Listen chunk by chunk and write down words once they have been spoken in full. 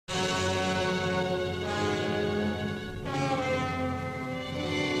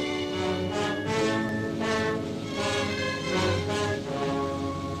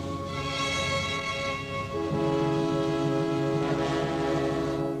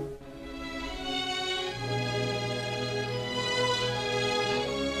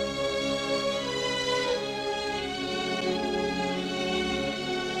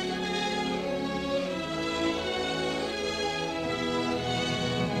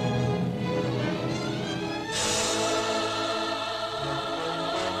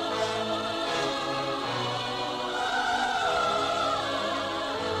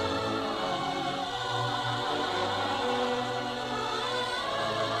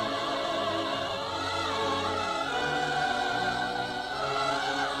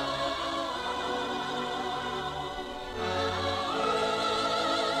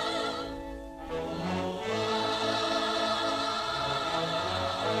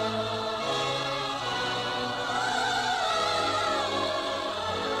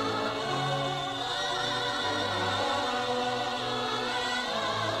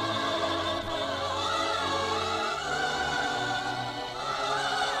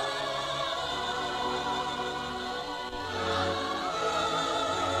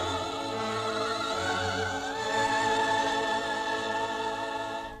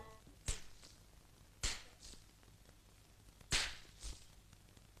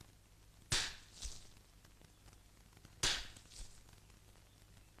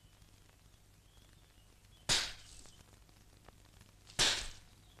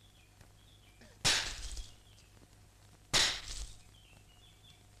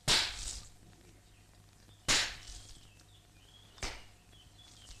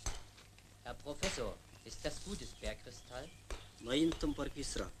Ist das gutes Bergkristall? Ноёнтон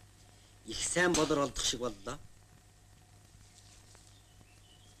профессор. Их сайн болор олдох шиг боллоо.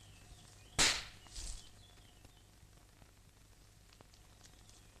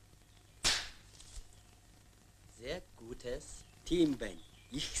 Sehr gutes. Тийм байна.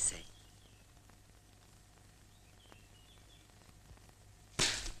 Их сайн.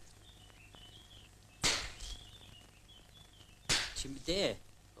 Чимдээ.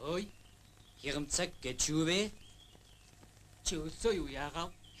 Ой. Хямцаг гэж юу вэ? Чи өлсөө юу яагаад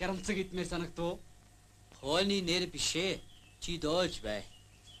хямцаг идмээр санагдав? Хооны нэр биш ээ. Чи доож бай.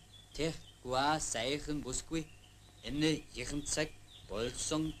 Тэг гуа сайхан бүсгүй. Энэ хямцаг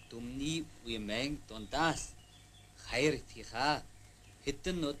болсон Түмний үемэн дундаас хайр тиха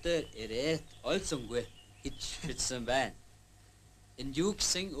хэдэн өдөр ирээд олсонгүй гэж бичсэн байна. Энэ юу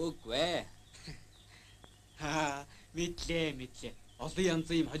гэсэн үг вэ? Мэдлээ. Олон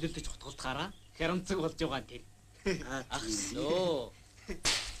янзын юм холилдож хутгалтахаараа хямцаг болж байгаа тэр. Ах соо.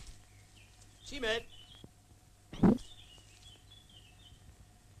 Чимэд.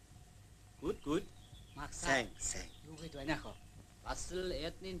 Good. Максан. Сайн. Юу гээд байна хаа? Бас л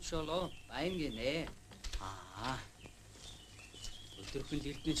эдний чолоо байн гинэ. Өдөрхөн л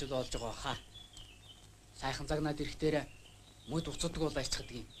эрдний чул болж байгаа хаа. Сайхан загнаад ирэхтээр мөд уцдаг бол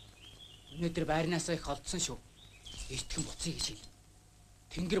аччихдаг юм. Өнөөдөр байрнаасаа их олдсон шүү. Эртхэн буцъя гэж хэл.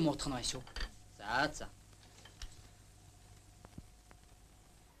 Тэнгэр муудах нь байна шүү. За.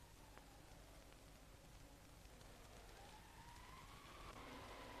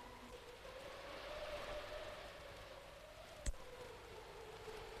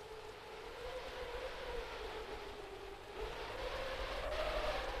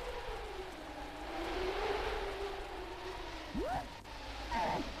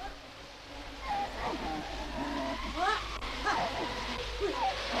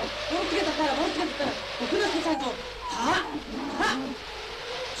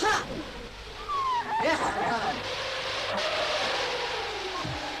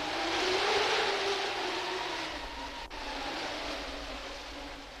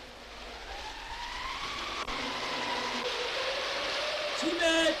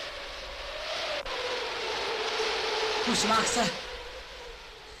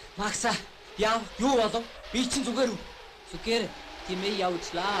 Макса, яав, юу болов? Би чинь зүгээр Тимээ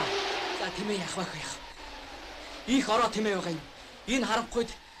явууллаа. За тимээ явах. Их ороо тимээ байгаа юм. Энэ харанхуйд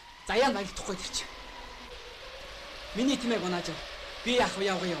заяа нагдахгүй тэр чи. Миний тимээ гонааж. Би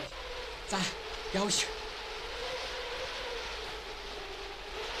яваа. За, явж.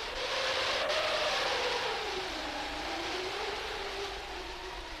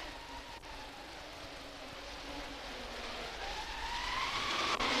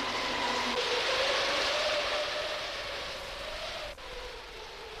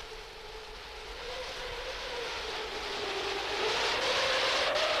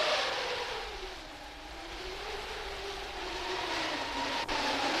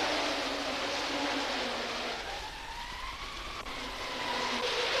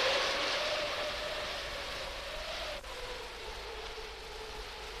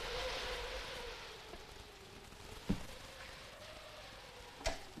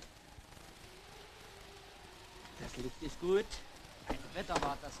 Ist gut. Das Wetter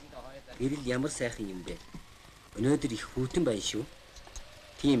war das wieder heute. Гэрэл ямар сайхан юм бэ? Өнөөдөр их хүйтэн байна шүү.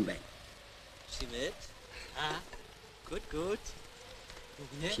 Тийм байна. Чимэд. Good.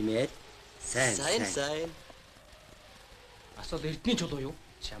 Чимэд. Сайн. Асол эрдний чулуу юу?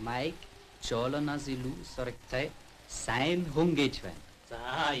 Чамайг чолона зилу сорогтай сайн хүн гэж байна.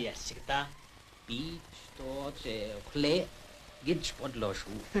 За, яшигда. Би что хле гэж бодлоо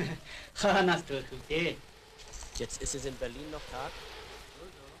шүү. Ханаас төлөвтэй. Jetzt ist es in Berlin noch Tag.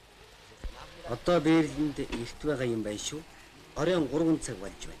 Одоо Берлинд эрт байгаа юм байна шүү. Оройн 3 цаг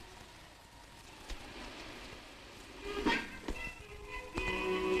болж байна.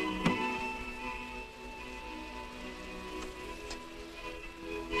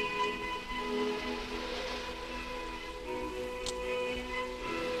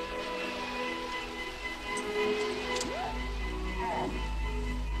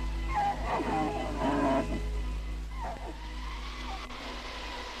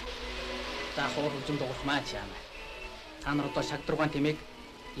 Хурцсан дуурмаа ч яамаа. Та нар одоо шагдруугаан тэмээг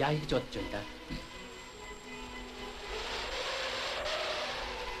яа гэж бодож байна да?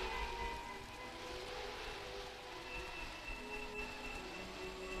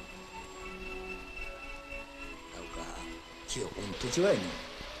 Чи унтж байна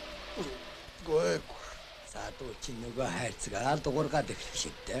уу? Гой. Саадуу чи нөгөө хайрцгаа дуургаад эхлэх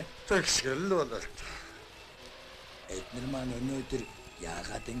шигтэй. Тэгшгэл л болоо. Эднэр маань өнөөдөр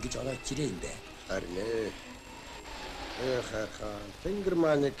яагаад ингэж ороод ирээ юм бэ? Харин хахан тэнгэр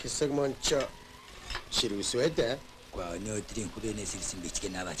маань хэсэг монч ширвэс байдаа. Гоо өнөөдрийн хүрээнээс ирсэн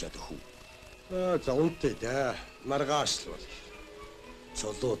бичгийг аваач одоо хүү. За үнтэй да. Маргааш л бол.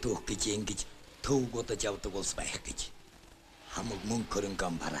 Цолоо дүүх гэж ингэж төв годож явдаг улс байх гэж. Хамаг мөнгө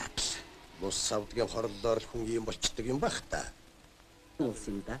хөрөнгөн бараад л. Бус савдгийн хорлолоор хүн юм болчдөг юм бах та. Улс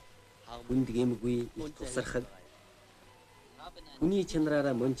юм да. Хүнд гэмгүй их тусархаг. Хүний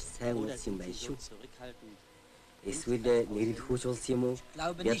чанараараа мөнч сайн улс юм байна шүү. Эсвэл нэрлэхүүч улс юм уу?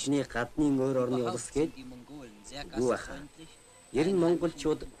 Ядны гадны өөр орны улс гээд юу аха? Ер нь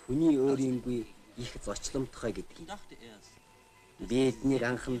монголчууд хүний өөрийнгүй их зочломтгой гэдэг юм. Бидний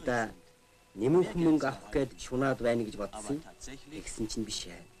анхандаа нэмэх мөнгө авах гээд шунаад байна гэж бодсон. Тэгсэн чинь биш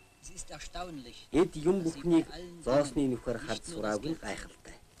ээ. Эд юм бүхнийг зоосны нүхээр харж сураагүй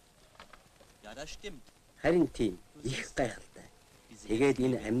гайхалтай. Харин тийм их гайхалтай. Тэгээд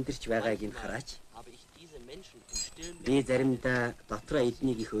энэ амьдарч байгааг нь хараач. Би заримдаа дотроо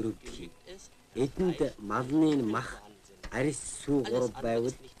эднийг их өрөвдөх юм. Эдэнд малны мах, арис сүү гурав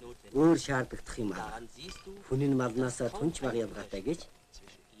байвал өөр шаардагдах юм аа. Хүний малнаас тунч баг ялгаатай гэж.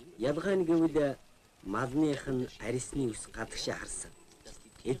 Ялгаа нь гэвэл малных нь арисны ус гадагшаа харсан.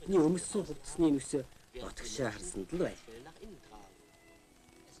 Эдний өмссөн хувцсны ус дотгошоо харсан л бай.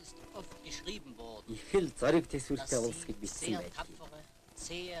 Их л зориг төсвөртэй улс гэж бичсэн байдаг.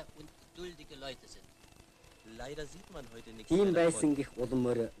 Тийм байсан гэх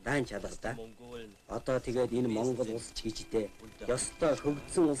улмаар даан чадвартай. Одоо тэгээд энэ Монгол улс ч гэжтэй ёстой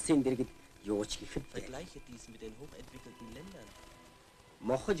хөгжсөн улсын дэргэд юу ч гэхэд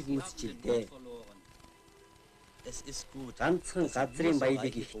мохож гүйцчилдэ. Ганцхан газрын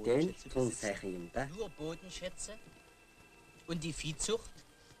баялаг ихтэй тун сайхан юм да. Und die Viehzucht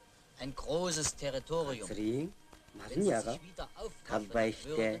ein großes Territorium. Малын яга талбай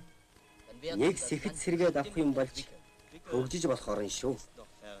ихтэй нэг сэхэд сэргээд авах юм болж хөгжиж болохоор нь шүү.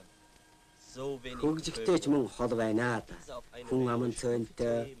 Хөгжихтэй ч мөн хол байна да. Хүн аман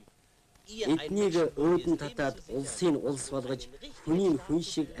цөөнтэй эднийг өөдөн татаад улсыг улс болгож хүний хүн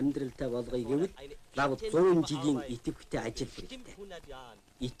шиг амьдралтай болгоё гэвэл лав 100 жилийн идэвхтэй ажил хэрэгтэй.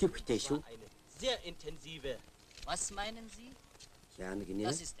 Идэвхтэй шүү. Was meinen Sie? Яа нэг нэ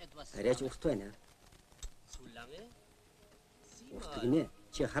арайч урт байна. Урт гинэ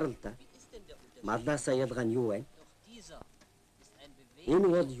чи харал да. Маллаасаа ялгаа нь юу вэ? Энэ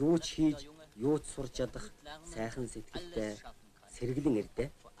бол юу ч хийж, юу ч сурч чадах сайхан сэтгэлтэй сэргэлэн ирдэ.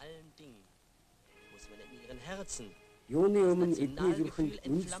 Юуны өмнө эдний зүрхэнд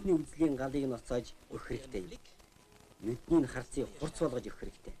үндэсний үзлийн галыг ноцоож өгөх хэрэгтэй. Нүдний харцыг хурц болгож өгөх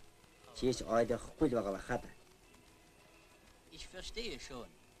хэрэгтэй. Чийж ойлгохгүй л байгаа бахаа да. Ich verstehe schon.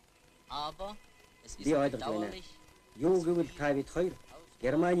 Aber es ist Би ойлгоно. Юу гэвэл та бид хоёр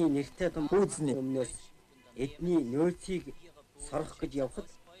Германы нэртэй том хүйзний өмнөөс эдний нөөцийг сорох гэж явхад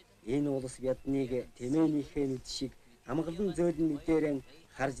энэ улс биднийг тэмээнийхээ нүд шиг амгалан зөөлөн нүдээрэн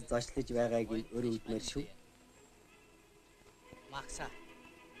харж зочлож байгааг нь өрөвдмөр шүү. Макса.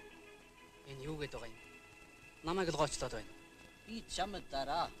 Энэ юу гэдэг юм? Намайг л гоочлоод байна. Би чамд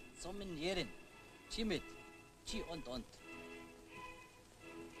дараа сумын ярин. Чимэд чи онт.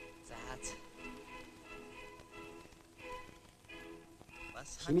 Заац.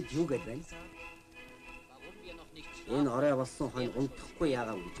 Хэмэд юу гэдэг вэ? Энэ орой болсон хойно унтахгүй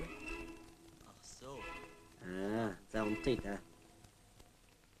яагаад гэж байна? За унтъя да.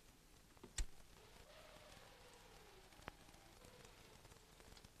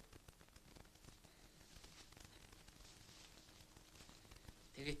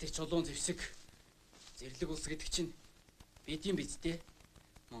 Тэгээд тэр чулуун зэвсэг зэрлэг улс гэдэг чинь бидний биз дээ.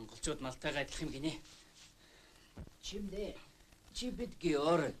 Монголчууд малтайгаа адилах юм гинэ. Чимдээ чи бидгээ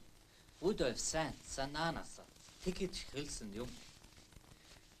ор Рудольф санаанаас тэгэж хэлсэн юм.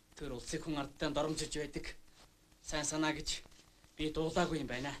 Тэр улсыг хүн ардтай доромжилж байдаг. Сайн санаа гэж би дуулаагүй юм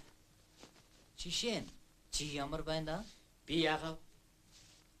байна. Жишээ нь чи ямар байна? Би яагаад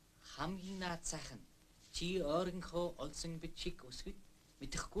хамгийн наад сайхан чи өөрийнхөө олсон бичиг өсгөд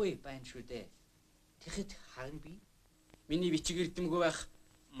мэдэхгүй байна шүү дээ. Тэгэхэд харин би миний бичиг эрдэмгүй байх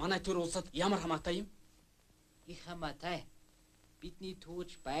манай төр улсад ямар хамаатай юм? Их хамаатай. Бидний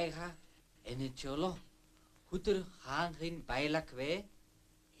түүж байгаа энэ чулуу хүдэр хаанхын баялаг вэ?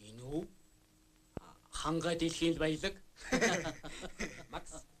 Энэ үү? Ханга дэлхийн баялаг.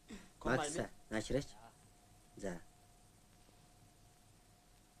 Макс. Макс, наачраач.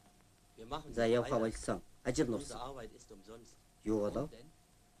 За явха болсон. Ажил нурсан. Юу болов?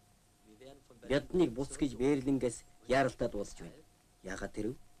 Биднийг буц гэж Берлингээс яаралтад уулж байна. Яагаад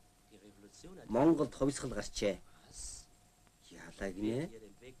тэрв? Монголд ховсгол гарчээ. Яалаа гинэ.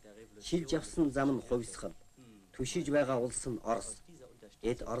 Шилж явсан зам нь хувьсгал. Түшиж байгаа улс нь Орос.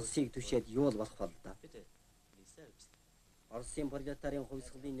 Эд Оросыг түшээд юу л болох бол да. Оросын пролетарын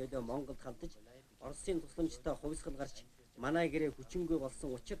хувьсгалын нөлөө Монголд халдаж, Оросын тусламжтай хувьсгал гарч манай гэрээ хүчингүй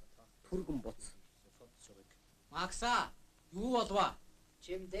болсон учраас түргэн буц. Макса, юу болов?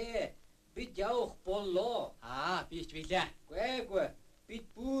 Чимдээ бид явах боллоо. Би ч билээ. Гүй. Бид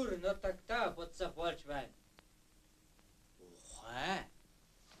бүр нутагтаа буцах болж байна. Ухаа.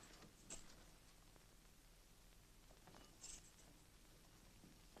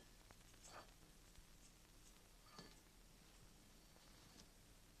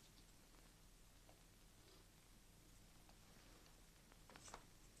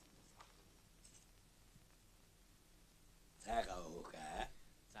 Цайгаа өөхөө.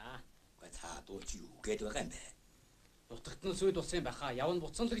 За, Гэ цаа дууч юу гээд байгаа юм бэ? дутагт нь сүйд болсон юм байхаа. Явна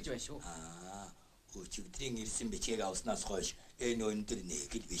буцсан л гэж байна шүү. Өчигдрийн ирсэн бичгийг авснаас хойш энэ өндөр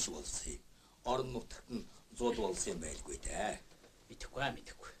нэг л биш болсон юм. Орон нутагт нь зул болсон юм байлгүй дээ.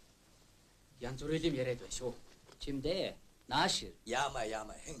 Мэдхгүй. Янз бүрийн юм яриад байна шүү. Чимдээ наашир. Яма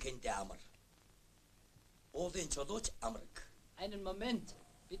хэнхэндээ амар. Уулын чулууч амраг. Einen Moment.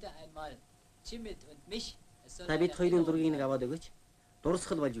 Bitte einmal. Chimit und mich. Та бид хоёрын зургийг нэг аваад өгөөч.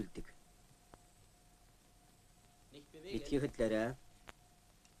 Дурсгал болж үлдэг. Битгий хөдлөөрэй.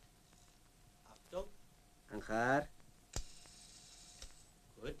 Автоо. Анхаар.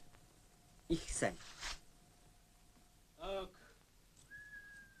 Good. Их сайн. Ок.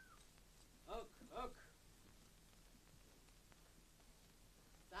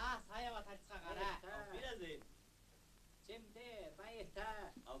 За, саяава тарцгаагаарай. Auf Wiedersehen. Чимдээ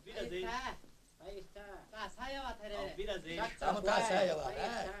баяртай. Auf Wiedersehen. Баяртай. За, саяава тарай. Auf Wiedersehen. Замтаа сайн яваа.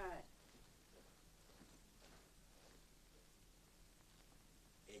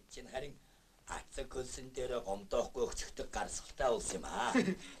 Эцэн харин атцаг хөлсөн дээр гомдоохгүй өчтөг гарсгалтай болсон юм аа.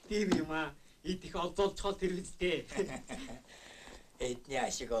 Тийм юм аа. Эд их олзоолчхол тэр үстэй. Эдний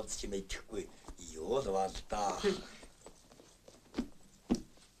ашиг олж чи мэдэхгүй юу л бол доо.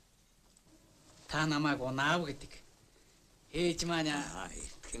 Та намайг унаав гэдэг. Ээж маань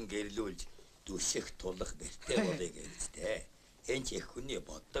Эртхэн гэрлүүлж дүших тулах гэртэй болъё гэжтэй. Энд ч их хүний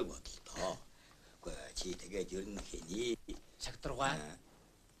боддог бодол доо. Гэхдээ чи тэгээд ер нь хэний шагтруугаа.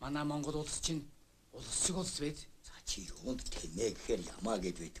 Манай Монгол улс чинь улс шиг улс байд. за чи юунд тэмээ гэхээр ямаа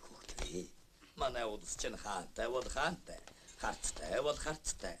гэд байдаг хөхтэй. Манай улс чинь хаантай бол хаантай, харцтай бол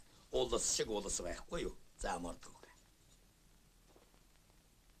харцтай. Улс шиг улс байхгүй юу? За мордгоо.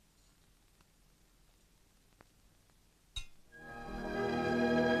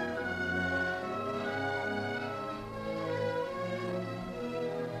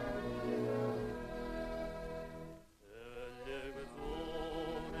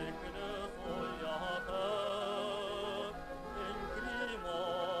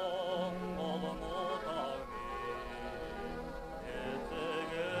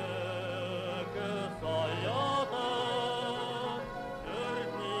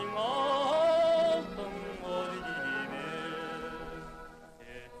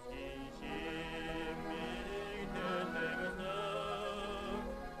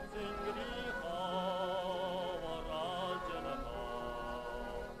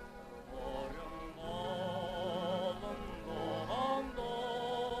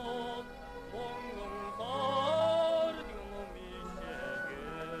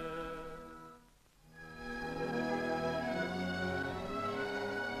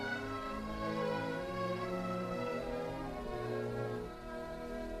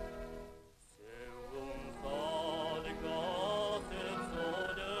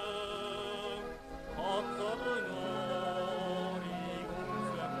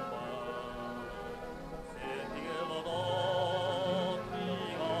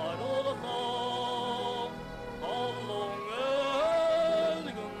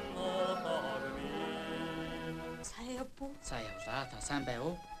 За явлаа. Та сайн байв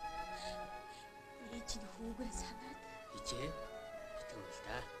уу? Ээж нь хүүгээ санаад Ичээ. Итгэв л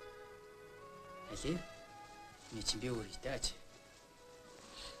да. Али? Миний чинь би өөр идэж.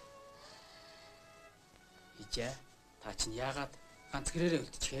 Ичээ. Та чинь яагаад ганц гэрээрээ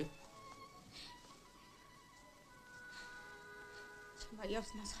үлдчихээ? чамаа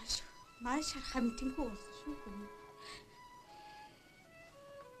явснаас хойш маш харахаа мэдэнгүй болсон шүү хүн.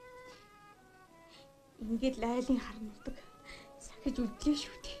 Ингээд лайлын хармалдаг сахиж үлдлээ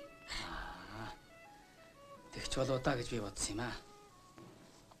шүү дээ. Тэгч болоо да гэж би бодсон юм аа.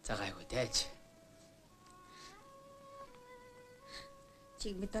 За гайгүй дайж.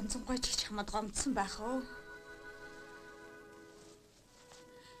 Чиг мэд данцангой ч их хамаад гомдсон байх уу?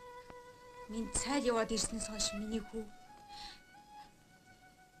 Минь цайл яваад ирснээс хойш миний хүү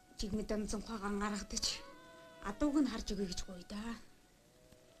Жигмэд Данцанхойгоо гаргадаж адууг нь харж өгье гэж гуй да.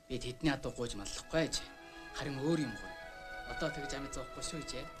 Би тэдний адуу гуйж маллахгүй аж. Харин өөр юм гуй. Одоо тэгж амь зоохгүй шүү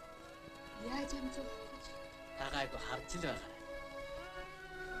ижээ. Яаж амь зов гэж. Тагаагүй харж л байгаа.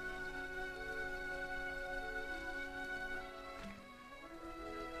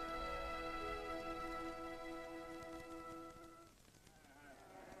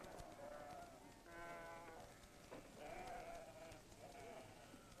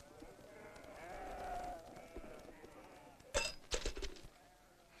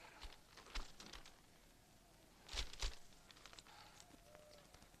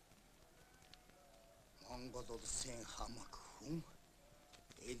 Монгол улсын хамаг хүн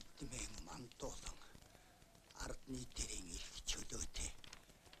элдмэн мандуулан ард нийтийн эрх чөлөөтэй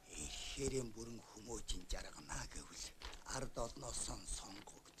эрхээрэн бүрэн хүмүүжин жаргана гэвэл ард олноос нь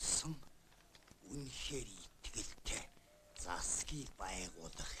сонгогдсон үнэхээр итгэлтэй засгийг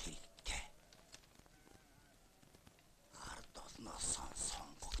байгуулах хэрэгтэй. Ард олноос нь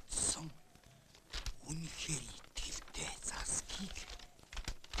сонгогдсон үнэхээр итгэлтэй засгийг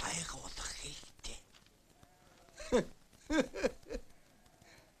байгуулах хэрэгтэй.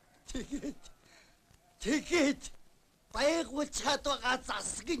 Тэгээд байгуулж чадвага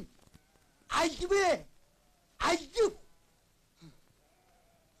засаг нь аль вэ? Аль юу?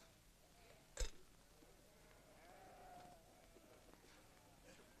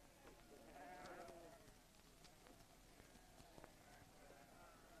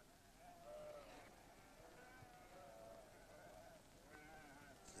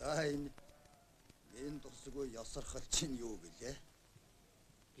 За энэ тусгүй ёсорхол чинь юу гэлээ?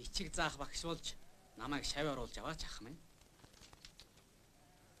 Бичиг заах багш болж намайг шавь оруулж аваач ах минь.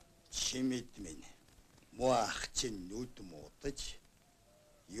 Чимэд минь муу ах чинь нүд муудаж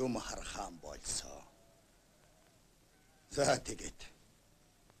юм харахаан болсон. За тэгээд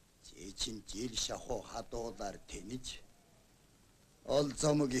чи чинь жил шахуу хадуулаар тэнэж ол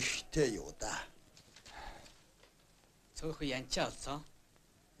зомог ихтэй юу да. Цөөхөн янчаа олсон.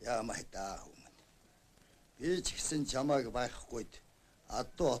 Яамай даа өмнө. Би ч гэсэн чамааг байхгүйд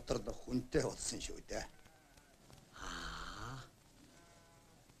адуу оторлох хүнтэй болсон шүү дээ.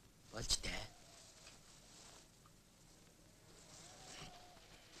 Болж дээ.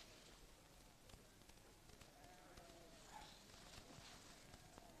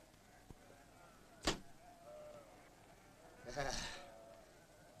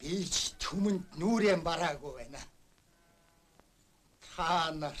 Би ч түмэнд нүрэн бараагүй байна.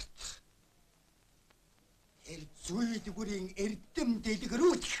 Та нарт тэр зүйлгүрийн эрдэм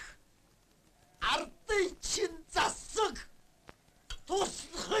дэлгэрүүлэх ардын чин засаг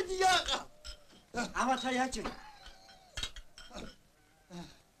туслах нь яага. Аваа та яаж вэ?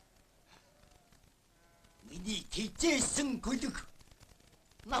 Миний тэжээсэн гөлөг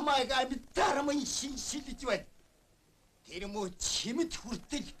намайг амьтаар мөн шиншилж байна. Тэр муу чимэд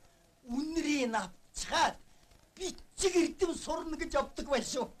хүртэл үнрийн авчгаад бичиг эрдэм сурна гэж явдаг байх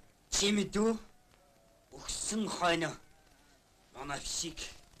шүү. Чимэд үү? Өгсөн хойно манай шиг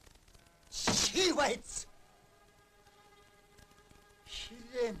ши байц.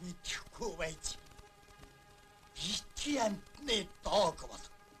 Ширээ мэдхгүй байж. Бити амтны дог бол.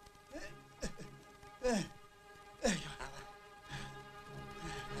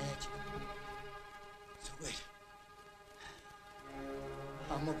 Зүгээр.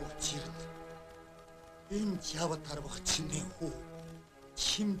 Хамаг учирд. Энэ чавд харвах чиний хүү.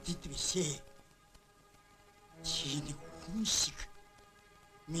 Чимдэд бишээ. Чиний хүн шиг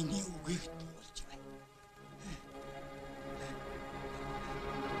миний үгийг дуулж байна.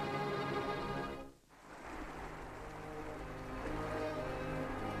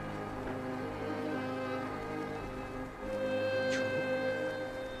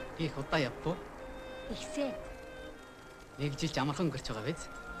 Их удаа явбуу. Ихсээ. Нэг жил амархан өнгөрч байгаа биз?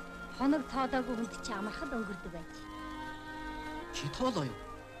 Хоног тоодоогүй хүнд чи амархан өнгөрдөг байж. Чи тоолоо юу?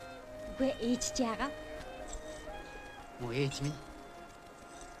 Үгүй ээж чи яага? Муу ээж минь.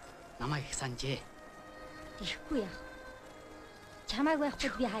 Намайг их санжээ. Ихгүй яах. Чамайг байхгүй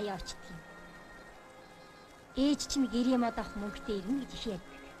би хаяа очтгий. Ээж чинь гэрээ мод авах мөнгөтэй ирнэ гэж их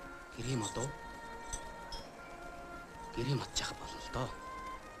яддаг. Гэрээ мод уу? Гэрээ мод жах болно л доо.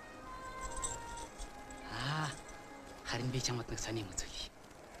 Харин би чамд нэг сони үзүүлье.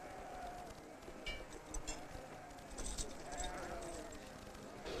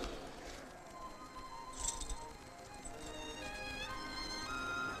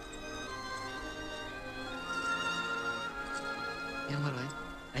 Ямар вэ?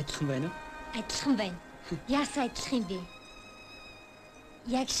 Адилхан байна уу? Адилхан байна. Яасаа адилах юм бэ?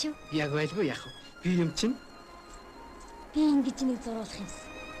 Яг шүү. Яг байлгүй яах вэ? Би юм чинь би ингэж нэг зурулах юмсан.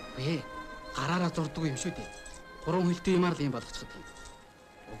 Бэ гараараа зурдаг юм шүү дээ. Гурван хөлтэй юмар л юм болгочиход юм.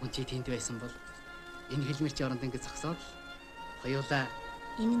 Уг нь чи тэнд байсан бол энэ хэлмэр чи оронд ингэ зогсоод хоёулаа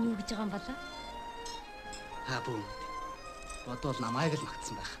Энэ нь юу гэж байгаа юм болоо? бүүн. Бодвол намайг л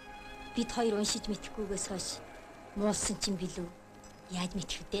магтсан байх. Бид хоёр уншиж мэдэхгүйгээс хойш муулсан чинь билүү? Яаж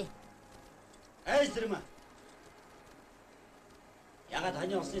мэдэх вэ? Ай зэрмэ. Ягаад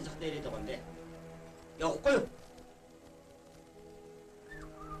таны усны зах дээр ирээд байгаа юм бэ? Явахгүй юу?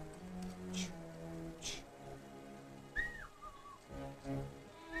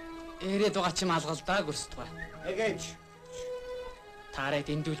 Ирээд байгаа чим алгалдаа гөрсдгөө. Эгэж. Таараа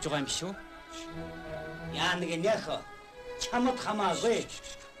дэндүүлж байгаа юм биш үү? Яа нэг яхаа. Чамд хамаагүй.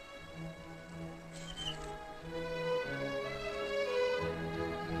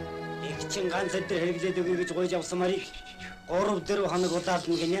 Их чин ганц өдөр хэрэглээд өгье гэж гойж авсан марыг 3-4 хоног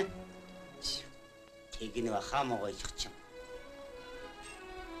удаална гинэ. Тэгнэ хамаа гойчих чинь.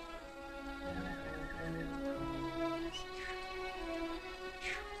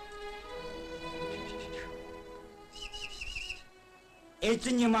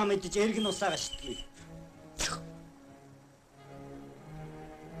 Эзэн юм мэдэж эрг нь усаа гашдгийг.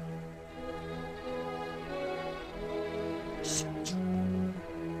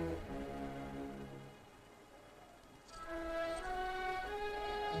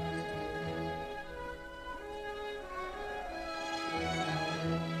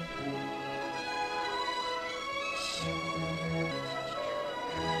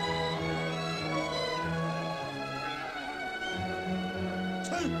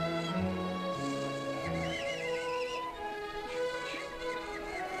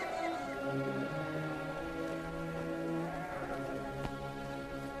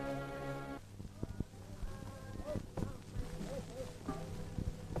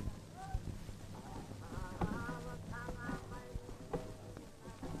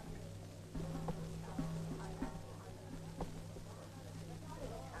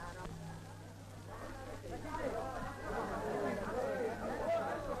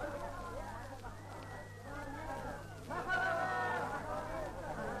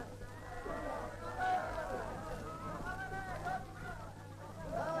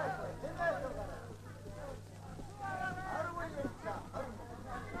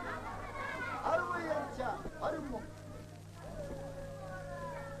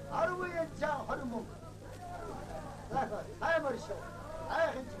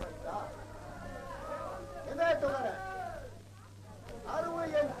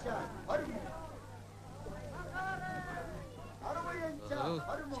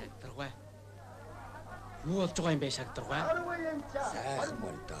 Шагдаргаа. Юу болж байгаа юм бэ шагдаргаа? Сайхан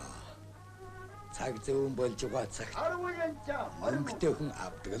мөрдөө. Цаг зүүн болж байгаа цагт мөнгөтэй хүн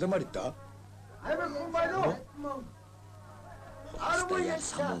авдаг л мөрдөө. Хөөе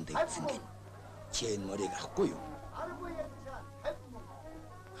самунд ицэн гин. Чи энэ мөрийг авахгүй юу?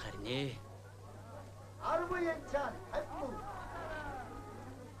 Харин ээ.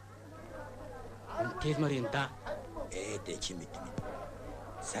 Телмар юм да. Дэ чи мэд.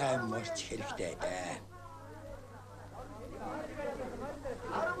 Сайн морч хэрэгтэй дээ.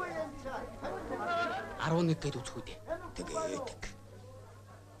 11 гээд үзэх үү дээ. Тэгээд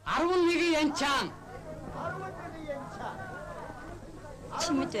 11 янчаан.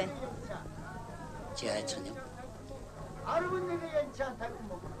 Чимэд байна. чи яаж юм? 11 янчаан 50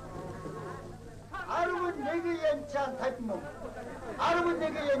 мөнгө. 11 янчаан 50 мөнгө.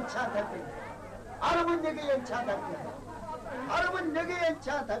 11 янчаан 50. 11 янчаан 50. 11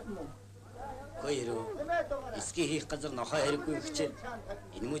 янчаан 50 мөнгө. Хоёроо эсгийн хийх газар нохоо хэрэггүй хичээл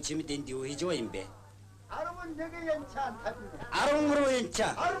энэ муу чимэд энд юу хийж байгаа юм бэ? 11 янчаан 50. 13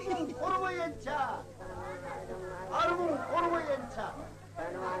 янчаа. 13 янчаан. 13 янчаан.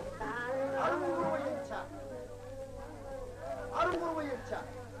 13 янчаан. 13 янчаан.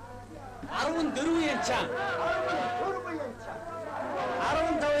 14 янчаан. 14 янчаан.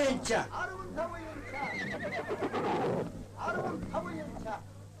 15 янчаа. 15 янчаан.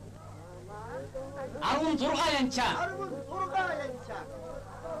 16 янчаан. 16 янчаан.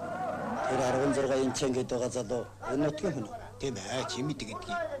 Тэр 16 янчаан гэдэг байгаа залуу энэ нутгийн хүн үү? Тийм ээ, чимэд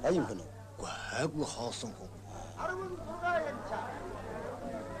гэдгийг аян хүн үү? Гайгүй хоосон хүн. 16 янчаан.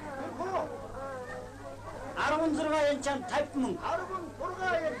 16 янчаан 50 мөнгө.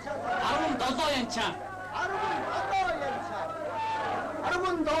 16 янчаан. 17 янчаан.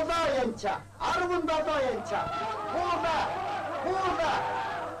 17 янчаан. 17 янчаан. Хуула.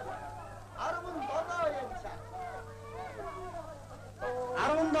 17 янчаан.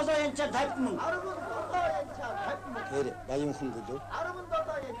 17 янчаан 50 мөнгө. 17 янчаан 50 мөнгө. Тэр баян хүн гэлөө.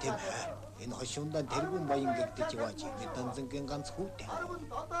 17 Тийм ээ. Энэ хошуундаа тэргүүн баян гэгдэж яваа чи данзангийн ганц хүүтэй.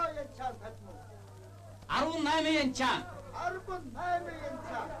 17 янчаар татмуу. 18 янчаа. 18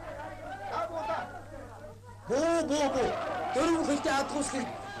 янчаар. Агуулаа. Бөө. Дөрөв хөлтэй адгуулсыг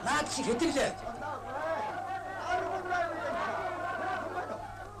наад шиг хэдэрлээ.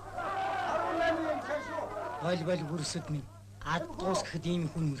 18 янчаа шүү. Бол бүрсэд минь ад дуус гэхэд ийм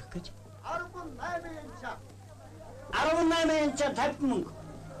хүн мөрөх гэж. 18 янчаа. 18 янчаар 50 мөнгө.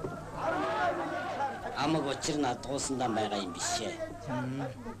 18 янчаар. Амаг учир нь адгуулсандаа байгаа юм биш ээ.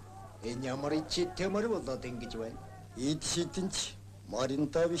 Энэ ямар ичтэй мөр болоод ингэж байна. Эд шидэнч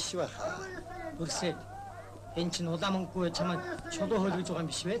маринта биш баха. Бүрсэд энэ чинь уламангүй чамайг чулуу хөлгөж байгаа юм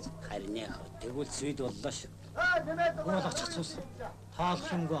биш вэ? Харин яах вэ? Тэгвэл свид боллоо шүү. Уул очих цус.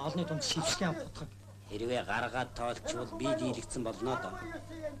 Тоолох юмгүй олны дунд шившлийн авах. Хэрвээ гаргаад тоолчвол би дийлэгдсэн болно доо.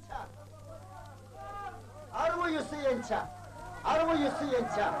 19 янчаа. 19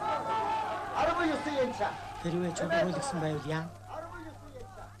 янчаа. 19 янчаа. Хэрвээ чулуу хөлгсөн байвал яа? 19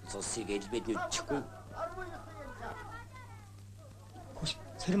 янчаа. Цусыг элбэд нүдчихгүй. 19 янчаа. Хүш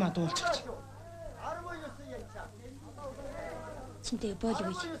цэрмаа дуулчих. 19 янчаа. Чинтэй бол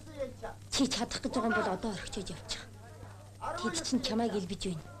үе. 19 янчаа. Чи чадах гэж байгаа юм бол одоо орхичод явчих. Тэд чинь чамайг элбэж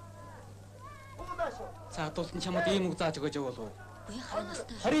байна. Хуудаа шүү. За адуулт нь чамд ийм үг зааж өгөөж явуул уу? Буй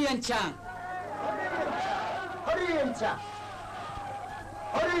хаанастай. 20 янчаа. 20 янчаа.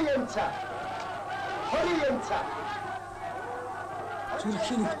 20 янчаа. 20 янчаа.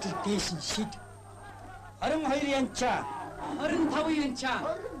 Зүрхийн хөтөл дээш нь шид. 22 янчаа. 25 янчаа.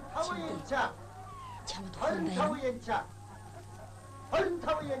 25 янчаа. Чамд ухаан байна. 25 янчаа.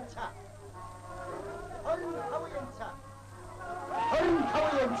 25 янчаа. 25 янчаа.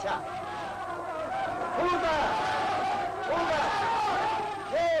 25 янчаа. Хуудаа.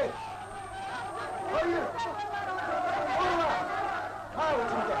 Ээ. Хоёр. Хуудаа. Хаа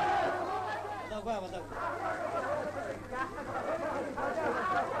үгүй. Болоо.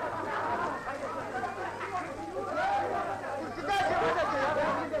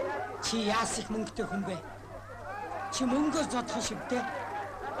 Чи яас их мөнгөтэй хүн бэ? Чи мөнгөөр зодхон шивтэй.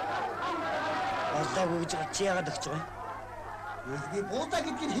 Болоо гэж чи яагаад өгч байгаа юм? Үлги буудаа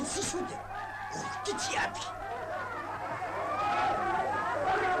гэдгийг хэлсэн шүү дээ. Өгтөж яадаг.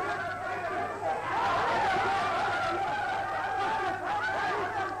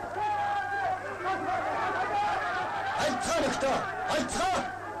 Айцгаа.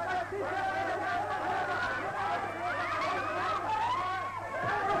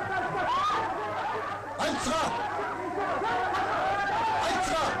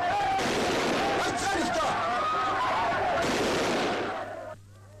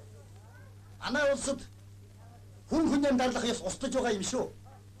 Манай улсад хүн дарлах ёс устж байгаа юм шүү.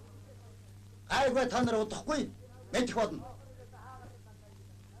 Гайгүй та нар удахгүй мэдэх болно.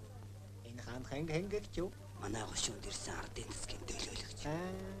 Энэ хаан хангагч юу? Манай гошуунд ирсэн ардын засгийн төлөөлөгч.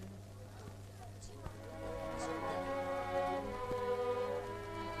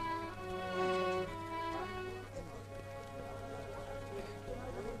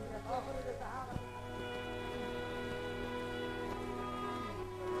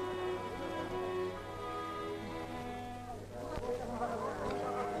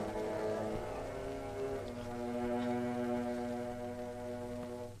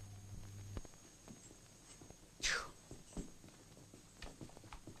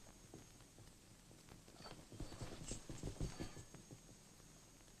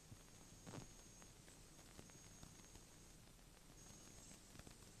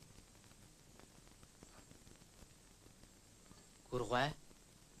 Гургай.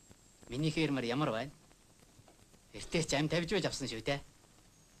 Миний фермер ямар байна? Эртээ ч ам тавьж байж авсан шүү дээ.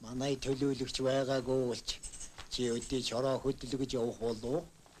 Манай төлөөлөгч байгаагүй улч чи өдөө чороо хөдөлгөж явах болов.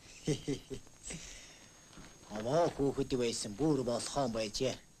 Аваа хөөхд байсан бүр болохон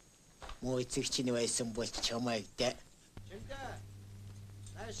байжээ. Муу эцэгч нь байсан бол чамайг дэ. Чимдээ.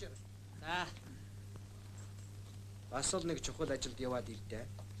 Наашир. За. Бас л нэг чухал ажилд яваад ирдэ.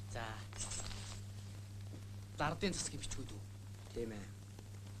 За. Дардын засгийн бичгүүд үү? Тийм ээ.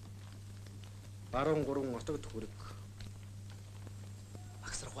 Баруун 3 отог төгрөг.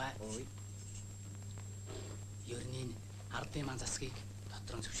 Багсаргай. Ой. Ерний ардын ман засгийг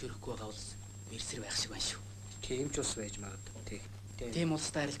дотор нь зөвшөөрөхгүй байгаа бол мэрсэр байх шиг байна шүү. Тийм ч ус байж магадгүй. Тийм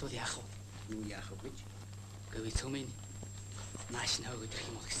улстай харилцвал яах вэ? Юу яах вэ гэж? Гэвь цөмийн нааш нөөгд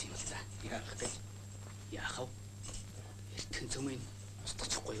ирэх юм бол гэсэн юм л за. Яах гэж? Яах вэ? Эртхэн цөмийн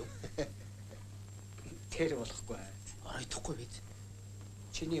устгачихгүй юу? Тэр болохгүй. Оройтохгүй биз.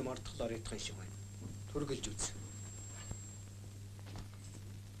 Чиний мордглоор итхэн шиг байна. Түргэлж үз.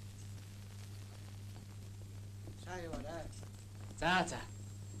 За.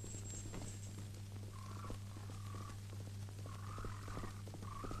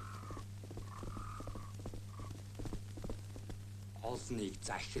 Олныг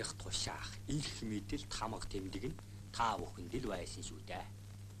захирах тушаах их мэдэл тамга тэмдэг нь та бүхэнд л байсан шүү дээ.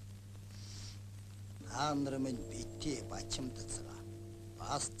 Та нар минь битээ бачимдцгаа.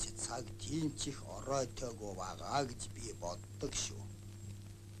 Бас ч цаг тийм ч их оройтойгоо байгаа гэж би боддог шүү.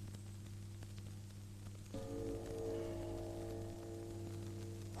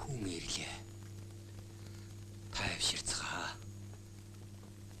 Хүн ирлээ. Тайвширцгаа.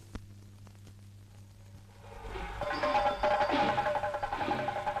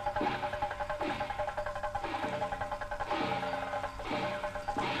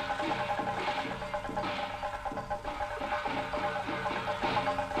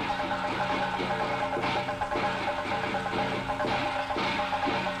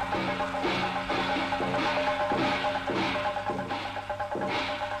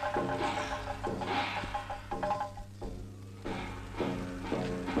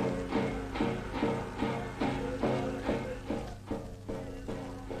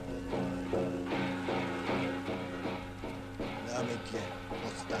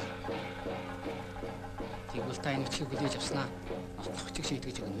 Тэгвэл та энэ өчгийг хүлээж авснаа. Нотлох чиг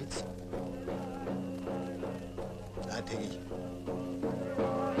шийдгэж өгнө биз? За тэгье.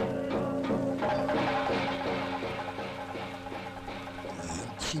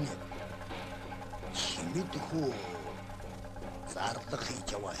 Чимэд хөө зарлах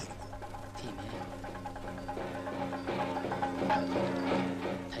хийж яваа хэрэг. Тийм ээ.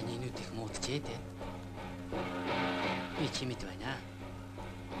 Таны нүд их муудчээ дээ. Би чимэд байна.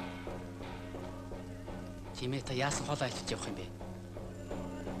 Чимээ та яасан хоол айлтж явах юм бэ?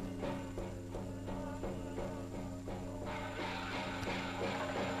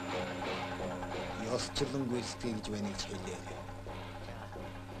 Ёсчлон гүйцэтгэе гэж байна гэж хэлээ.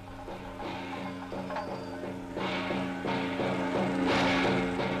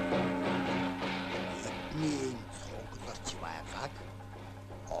 Эдний цугларч байгааг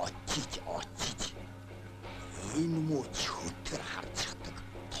очиж энэ муу чөтгөр харцдаг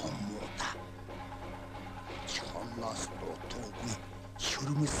том муута. Чонноос дутуугүй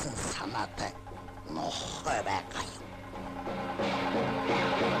шүрмэлсэн санаатай нохой байгаа юм.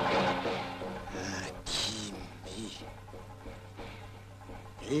 Тийм бий.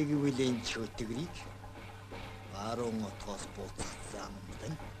 Эгвэл энэ чөтгөрийг баруун отгоос буцсан юм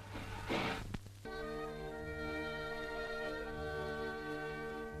байна.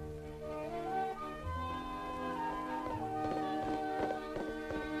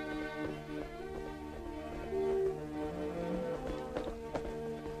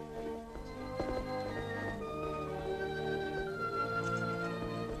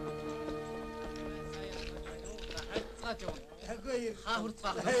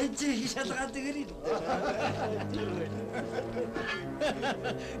 Энд шалгаад гэрээ.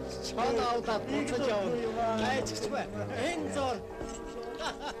 Чанаудаа буцаж явна. Айчгчгүй. Энэ зор.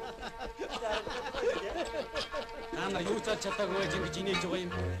 Наа юу ч чадаагүй байж ингэж инээж байгаа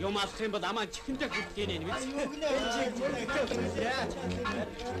юм. Юм алах юм бол амаа чихэндээ хүртээ нэ биз?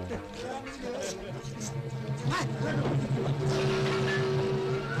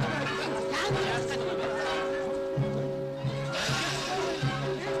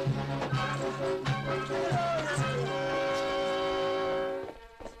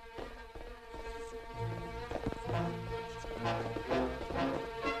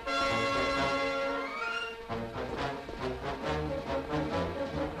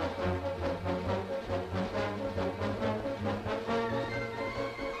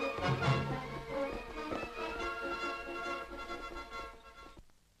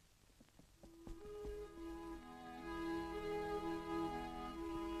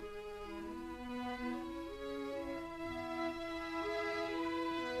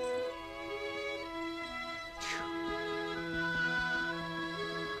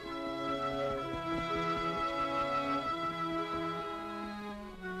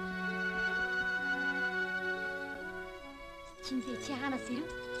 Чиний чи хаанаас ирэв?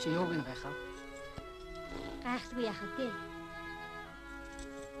 Чи юуг нь гайхав? Гайхалгүй яах вэ?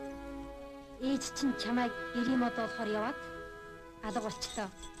 Ээж чинь чамайг гэрийн мод болохоор яваад алга болчлоо.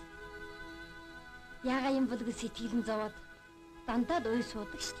 Яага юм бол гэж сэтгэлэн зовоод дандаа уй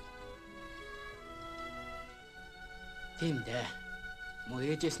суудаг шүү дээ. Тийм дээ. Мөн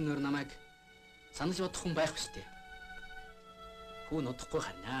ээжээс нөр намайг санаж бодох хүн байхгүй шүү дээ. Хүү нудахгүй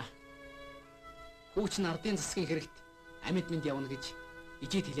харнаа. Хүү чинь ардын засгийн хэрэгт амьд мэнд явна гэж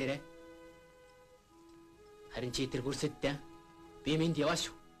ижид хэлээрэ. Харин чи тэр бүрсэдтэй би мэнд яваа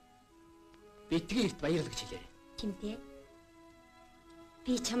шүү. Битгий эрт баярлал гэж хэлээрэ. Тэмтэй.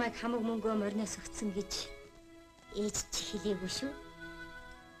 Би чамайг хамаг мөнгөө морноос өгсөн гэж ээж чи хэлээгүй шүү.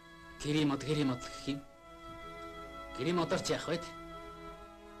 Гэрийн мод гэх юм. Гэрийн модорч яах вэ?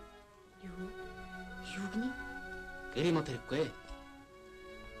 Юу гинэ? Гэрийн мод хэрэггүй.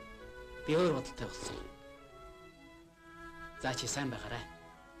 Би өөр бодолтой болсон. За чи сайн байгаарай.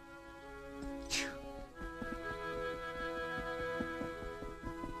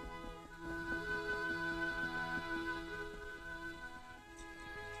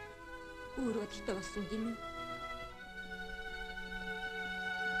 Өөр бодолтой болсон юм уу?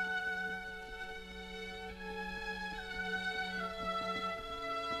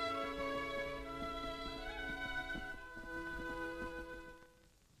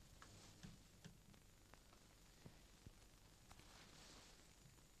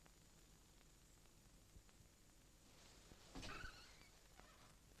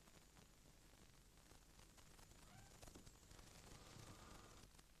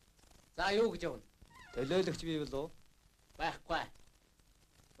 За юу гэж явна? Төлөөлөгч бий болов уу? Байхгүй.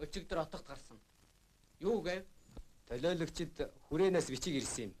 Өчигдөр отогт гарсан. Юу гэв? Төлөөлөгчд хүрээнээс бичиг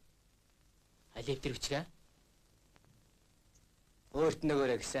ирсэн юм. Алив тэр бичгээ? Өөрт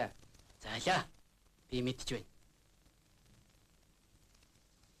нөгөөрэй гэсэн. Заалаа. Би мэдж байна.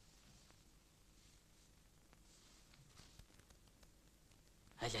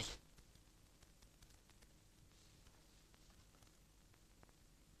 Аль.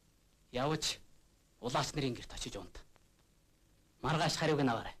 Явж улаач нарын гэрт очиж унт. Маргааш хариуг нь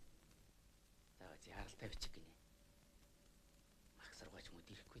аваарай. За яралтай бичих гинэ. Мах сургаач мод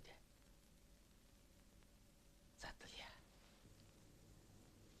ирэхгүй дээ. Задлая.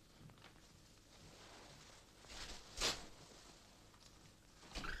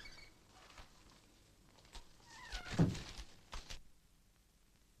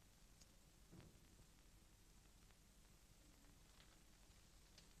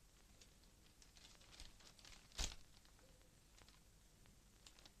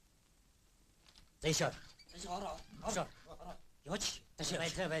 Зайшаа. Ороо. Явж.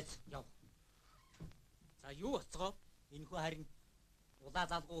 Байж. Яв. За юу оцгоо? Энэхүү харин улаа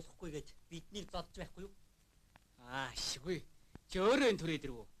залгуулахгүй гэж бидний зодж байхгүй юу? Шгүй. Чи өөрөө энэ түрээ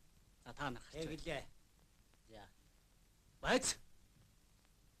дэрвүү. За та нар гарч. Тэгэлээ. За. Байц.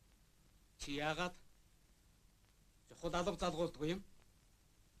 Чи яагаад чухал алга залгуулдгүй юм?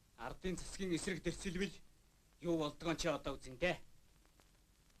 Ардын засгийн эсрэг дэрсэлвэл юу болдгоо чи одоо үзэндээ.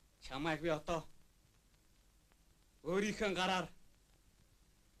 Чамайг би одоо өөрийнхөө гараар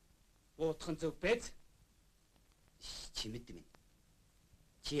буутхан зөв бэз. Чимэд минь.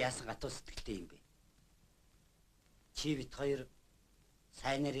 Чи яасан гатуу сэтгэлтэй юм бэ? Чи бит хоёр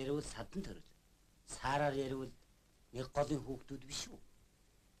сайнаар ярил садан төрөл. Саараар ярил нэг голын хүүхдүүд биш үү?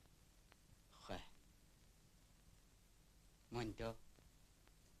 Хай. Мондо.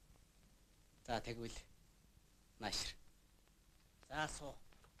 За тэгвэл наашир. За суу.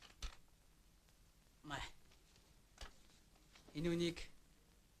 Май. Энэ үнийг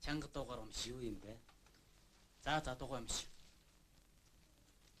чанга дуугаар өмш. Юу юм бэ? За дуугаа өмш.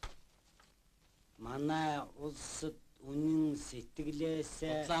 Манай улсад үнэн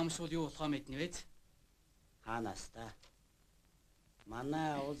сэтгэлээсээ Удлаа өмшвол юу болохоо мэднэ вэ? хаанаас та?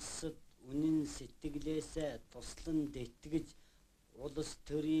 Манай улсад үнэн сэтгэлээсээ туслан дэтгэж улс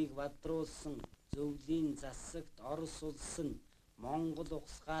төрийг бадруулсан зөвлийн засагт Орос улс нь Монгол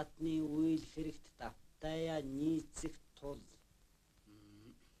улс гадны үйл хэрэгт давтаяа нийцэх тул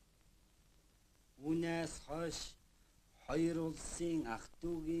үнээс хойш хоёр улсын ах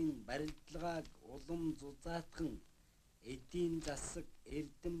дүүгийн барилдлагааг улам зузаатхан эдийн засаг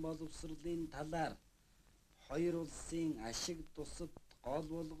эрдэм боловсролын талаар хоёр улсын ашиг тусад гол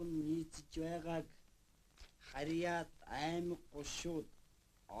болгон нийцэж байгааг харьяат аймаг гушууд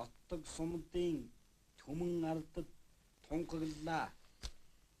оттог сумдын түмэн ардад тунхаглалаа.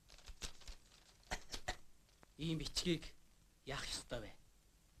 Ийм бичгийг яах ёстой вэ?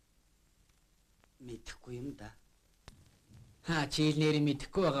 Мэдэхгүй юм да. Чи ил нэр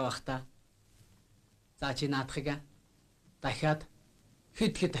мэдэхгүй байгаа бах та. За чи наадахыг дахиад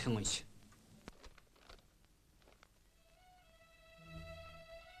хэд дахин унш.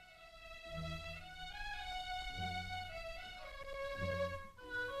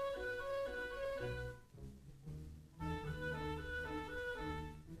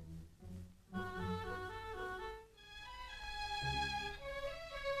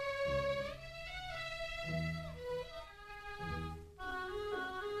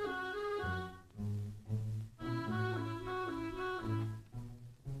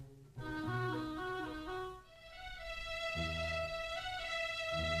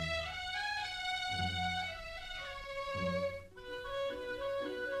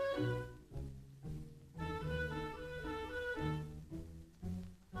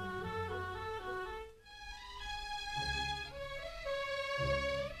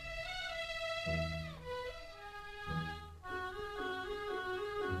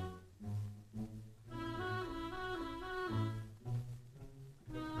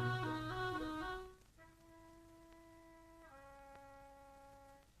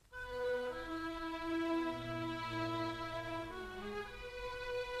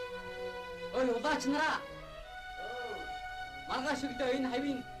 Ой улаач нараа. Маргааш өглөө энэ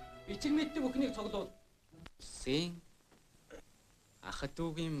хавийн бичиг мэддэг бүхнийг цуглуул. МУСК-ийн ах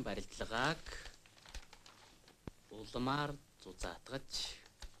дүүгийн барилдлагааг улмаар зузаатгаж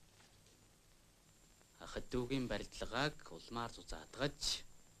ах дүүгийн барилдлагааг улмаар зузаатгаж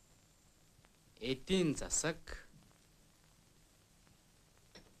эдийн засаг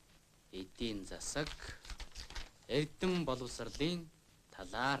эрдэм боловсролын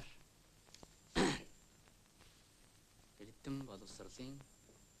талаар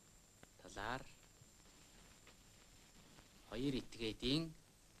хоёр этгээдийн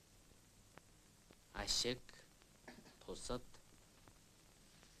ашиг тусад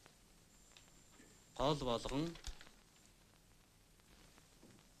гол болгон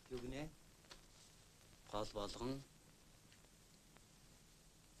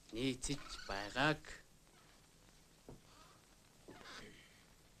нийцэж байгааг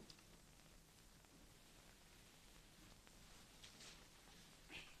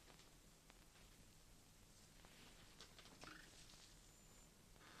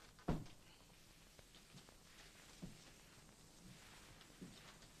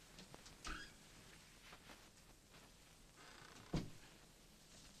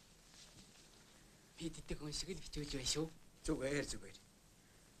Биддэг хүн шиг л бичүүлж байна шүү. Зүгээр.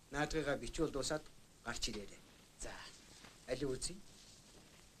 Наадгыгаа бичүүл дуусаад гарч ирээрэй. За. Али үзье.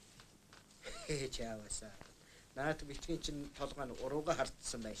 Чааваса. Наад бичгийн чинь толгой нь урууга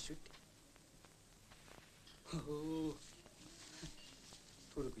хардсан байх шүү дээ. Хөө.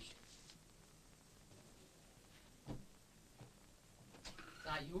 Түргэл.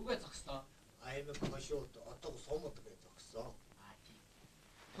 За юугээ зогслоо? аймаг хошууд отог сомод гэж зогссон.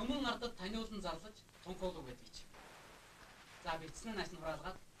 Төмөн ардад таниулан зарлаж тунхуулав гэдэг чи. За бичсэн нааш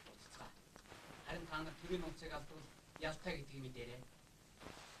нураалгаад уццгаа. Харин та нар төрийн унцыг алдвал ялтаа гэдгийг мэдээрэй.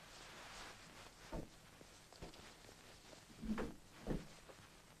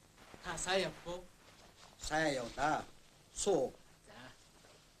 Та сайн явбуу? Сайн явлаа. Суу. За.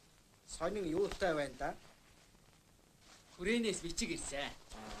 Сонин юутай байна да? Хүрээнээс бичиг ирсэн.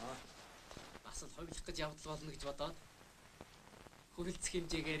 Бас л хувилах гэж явдал болно гэж бодоод хүрэлцэх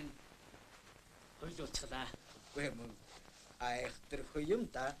хэмжээгээр нь хуйлуулчихлаа. Гүй мөн айхтар юм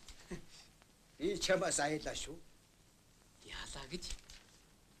да. Би чамаас аялаа шүү. Яалаа гэж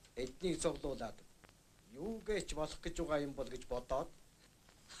Эднийг цуглуулад юу гэж болох гэж байгаа юм бол гэж бодоод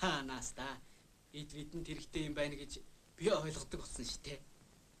хаанаас та бидэнд хэрэгтэй юм байна гэж би ойлгодог болсон шүү дээ.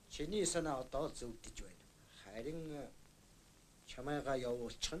 чиний санаа одоо зөвдөж байна. Харин чамайгаа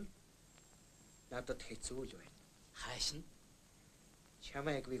явуулчих нь надад хэцүү л байна. Хааш нь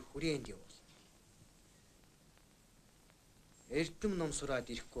Чамайг би хүрээнд явуул. Эрдэм ном сураад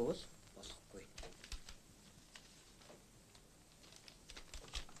ирэхгүй бол болохгүй.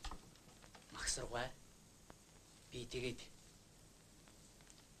 Магсаргай. Би тэгээд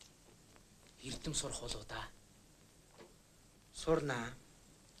эрдэм сурах болоо да. Сурнаа.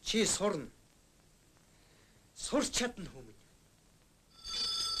 Чи сурна. Сурч чадна хүмүүс.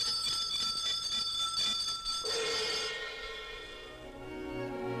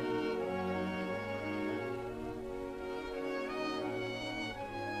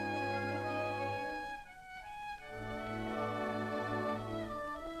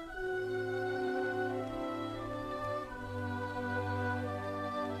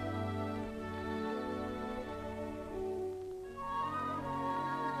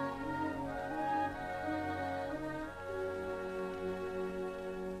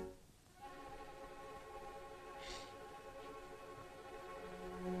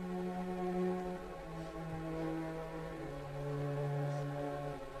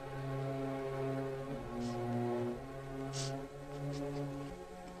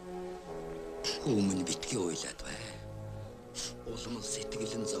 Өмнө битгий уйлаад бай. Улам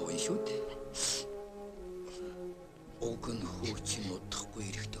сэтгэл нь зовё шүү дээ. Уг нь хөөцөн удахгүй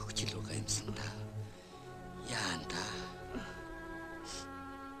ирэхт өгчл байгаа юмсан да. Яанда.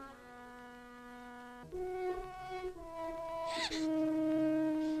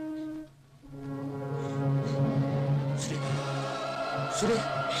 Сүрэ.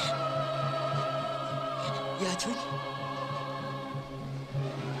 Яаж вэ?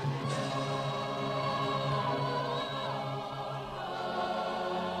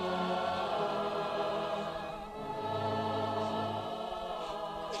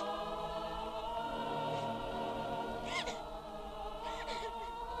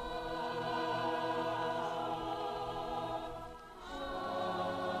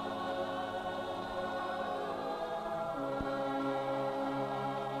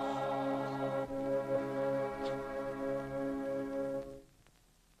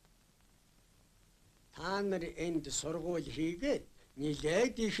 нар энд сургууль хийгээд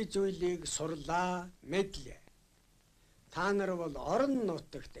нилээд их зүйлийг сурлаа, мэдлээ. Та нар бол орон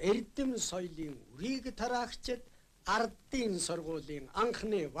нутагт эрдэм соёлын үрийг тараагчид, ардын сургуулийн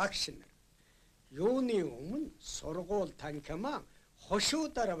анхны багш нар. Юуны өмнө сургууль танхимаа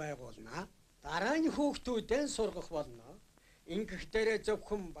хошуудаар байгуулнаа. Дараа нь хүүхдүүдэн сургах болно. Ингэхдээ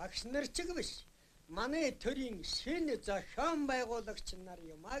зөвхөн багш нар ч биш. Манай төрийн шинэ зохион байгуулагч нар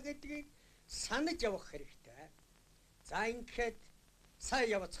юмаа гэдгийг санаж явах хэрэгтэй. За ингээд сайн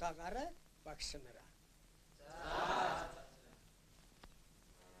явцгаагаарай багш нараа.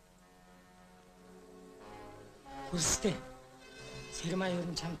 Хүрстэй. Сэрмаа ер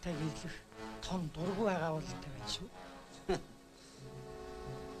нь чамтай гэрлэх том дургүй байгаа болтой байна шүү.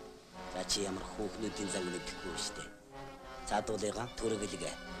 За чи ямар хүүхнүүдийн зан мэдэхгүй штэ. За дуулыгаа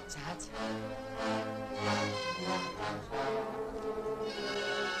төрөглөгээ. За.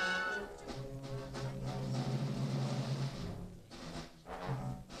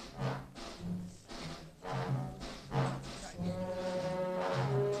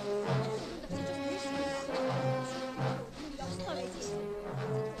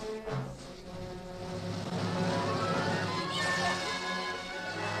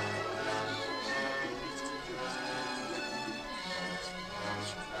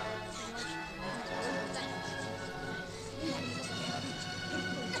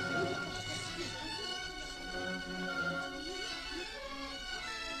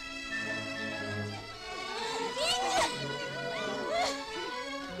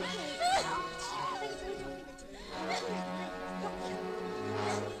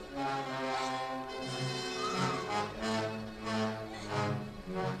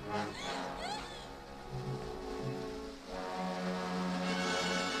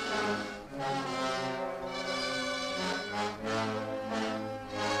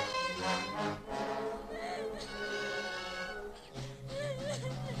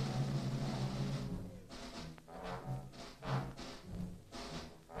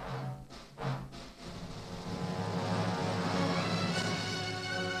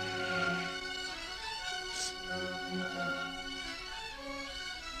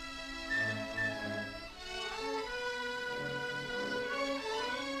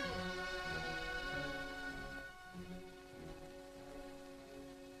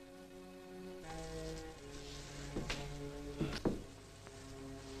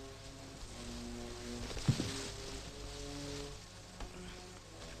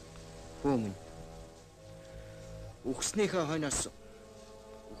 Өмнө үхснийхээ хойноос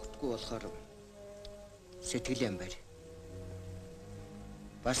үхдэггүй болохоор сэтгэлийн байр.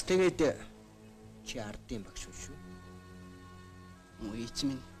 Бас тэгээд чи ардын багш шүү. Муу эч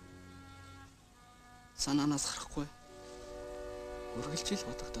минь санаанаас харахгүй. Үргэлжил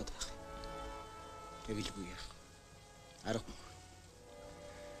бодогдоод байх. Тэгэлгүй яах. Арга.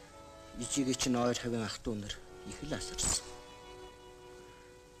 Ичигээ чи нойр хавийн ах トゥ нар их л асарсан.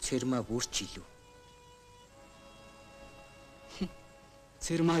 Цэрмаа бүрч илүү.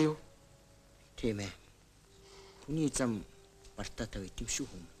 Цэрмаа юу? Тийм ээ. Хүний зам бартаатай байт юм шүү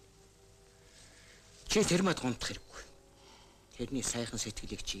хүм. Чи цэрмаад гомдох хэрэггүй. Тэрний сайхан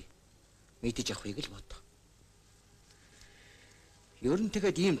сэтгэлийг чи мэдэж авахыг л бод. Ер нь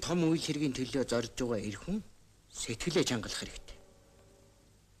тэгээд ийм том үйл хэргийн төлөө зорж байгаа эр хүн сэтгэлээ чангалах хэрэгтэй.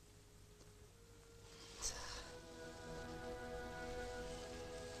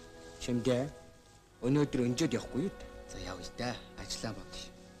 Чимдээ өнөөдөр өнжөөд явахгүй юу? За явъя да. Ажлаа бод.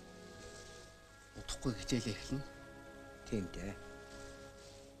 Удахгүй хичээлээ эхэлнэ. Тийм дээ.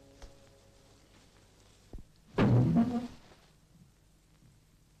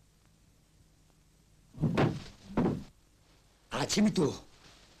 Чимдүү.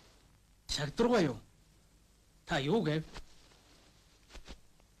 Шагдургаа юу? Та юу гэв?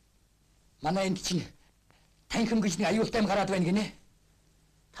 Манай энд чинь танхим гэж нэг аюултай юм гараад байна гинэ.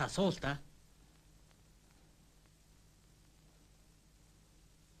 Та суул та.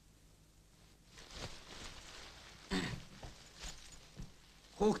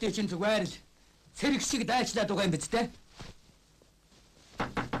 Хүүхдээ чинь зүгээр л сэрэг шиг дайчлаад байгаа юм биз дээ?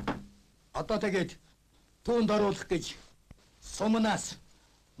 Одоо тэгээд түүнд оруулах гэж сумнаас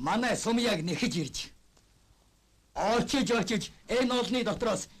манай сумьяг нэхэж ирж очиж энэ олны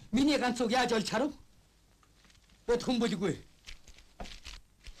дотроос миний ганцуг яаж олж харав? Бод хүмүүлгүй.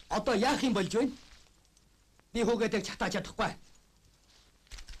 Одоо яах юм болж байна? Би хүүгээдэг чатааж чадахгүй.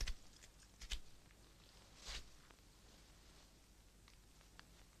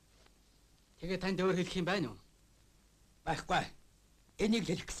 Тэгээ танд өөр хэлэх юм байна уу? Байхгүй. Энийг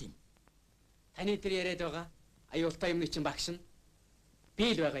л хэлэх гэсэн юм. Таны тэр яриад байгаа аюултай юмны чинь багш нь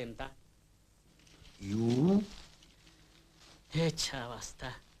би л байгаа юм да. Юу? Чаваас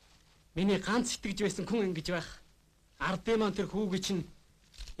та. Миний ганц итгэж байсан хүн ингэж байх. Ардын маань тэр хүүгээ чинь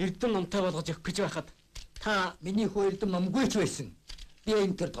эрдэм номтой болгож өгөх гэж байхад Та миний хүү эрдэм номгүй ч байсан. Би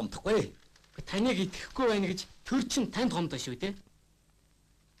энэ төр томтохгүй. таныг итгэхгүй байна гэж төр чинь танд гомдоо шүү дээ.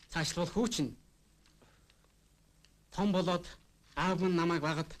 Цаашлбал хүү чинь том болоод аав минь намайг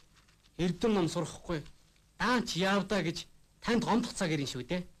багад эрдэм ном сурахгүй даанч явдаа гэж танд гомдох цаг ирэн шүү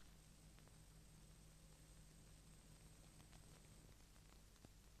дээ.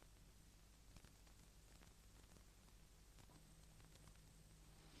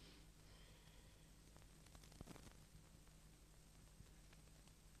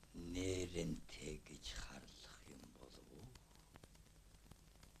 Нэрэнтэй гэж харлах юм болов уу?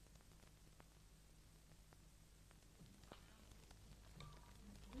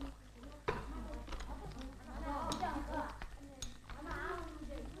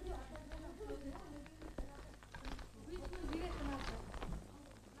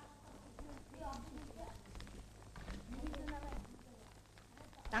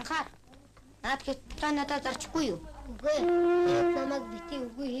 Данхаар. Наад гэж та надад зарчихгүй юу? Үгүй. Намайг бити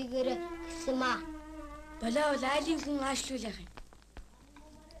үгүй хийгээрэй гэсэн маа. Болоо бол айлын хүн аашлуул яах юм.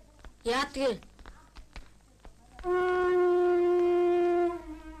 Яадгүй.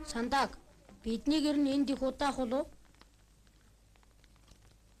 Сандаг. Бидний гэр нь энд их удаах болов?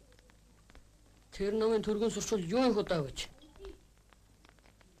 Тэр номын төргөн сурчвал юу их удаа гэж.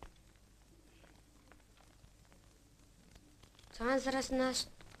 Цагаан сараснаас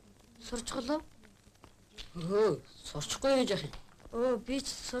сурчголов? Сурчихгүй гэж яах юм. Би ч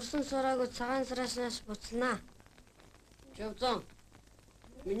сурсан сураагүй цагаан сараснаас буцлаа. Жавзан.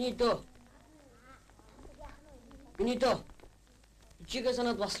 Миний дөө. Чигээ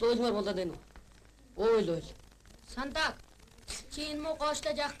санаад бас луйлмаар болоод байна уу? Уйл. Сандаг. Чи энэ муу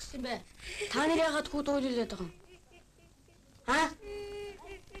гоошлож яах гэсэн бэ? Та нар яагаад хүүд уйлуулээд байгаа юм?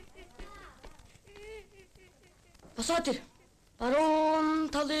 Босоод ир. Баруун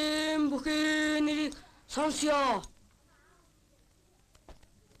талын бүхэн нэрийг сонсё.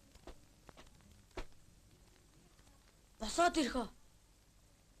 Босоод ирхөө.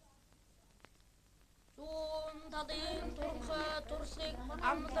 Зүүн талын турсыг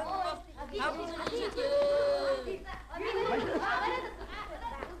амлан шидэ.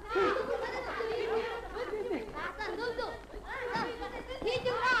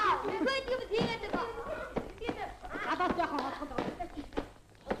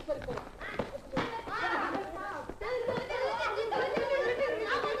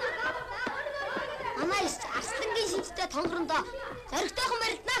 Амайс арслангийн шинжтэй тонгорондоо зоригтойхон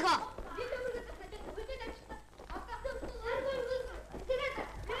баригднаа.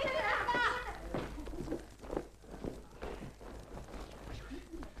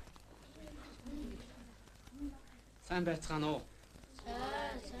 Сайн байцгаана уу?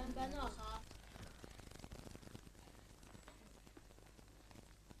 Сайн байна уу?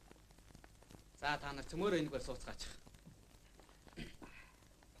 За та нар цөмөрөө энэгээр сууцгаачих.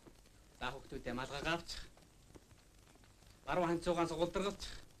 За хүүхдүүдээ малгайгаа авчих. Баруун ханцуугаан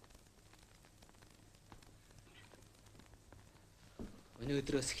сугалдаргалчих.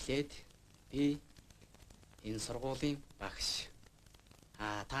 Өнөөдрөөс эхлээд би энэ сургуулийн багш.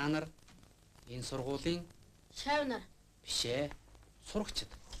 Та нар энэ сургуулийн Шавнар. Бишээ.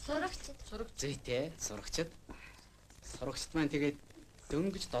 Сурагчид. Зүйтэй сурагчид. Сурагчид маань тэгээд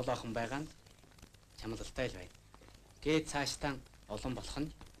дөнгөж 7хон байгаа нь чамлалтай л байна. Гээд цаашдаа олон болох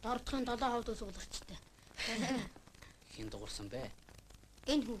нь Дордохын 7 хавд ус уурчтай. хин дуурсан бэ?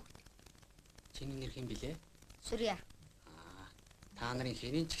 Энэ хүүхд. Чиний нэр хэм блэ? Сүрья. Та нарын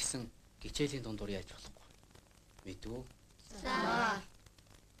хинэн ч гэсэн гичээлийн дундуур яаж болохгүй. Мэдвүү? За.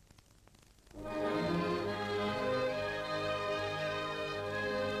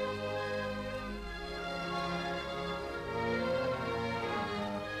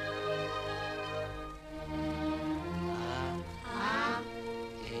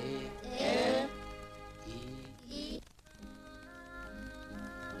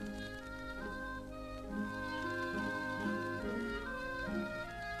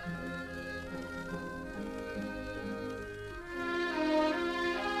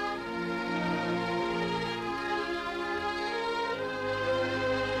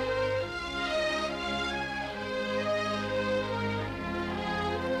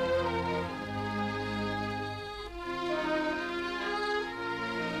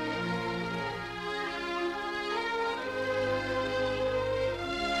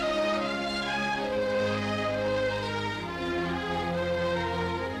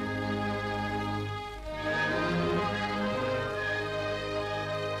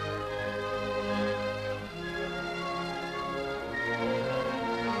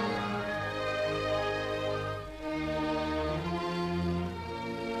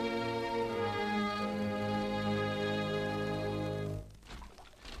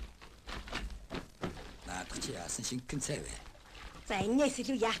 чи яасан шингэн цай вэ? За энэс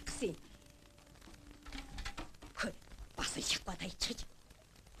илүү яах гэсэн юм? Хөөе, бас ихгүй тайчих.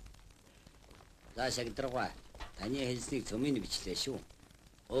 За шагдрага. Таны хэлснийг цөмийн бичлээ шүү.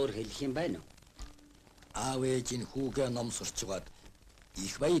 Өөр хэлэх юм байна уу? Аав ээжийн хүүгээ ном сурчгаад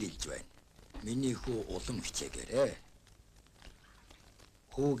их баяр илж байна. Миний хүү улам хичээгээрэй.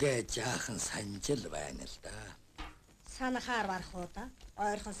 Хүүгээ жаахан санжил байна л да. Санахаар барах уу да?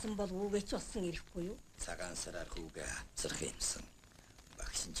 Ойрхонсон бол үүгээ ч болсон ирэхгүй юу? Цагаан сараар хүүгээ авцрах юмсан.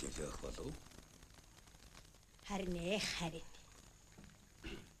 Багш нь чөлөөх болов? Харин харин.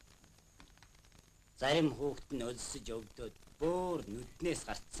 Зарим хүүхэд нь өлсөж өвдөөд бүр нүднээс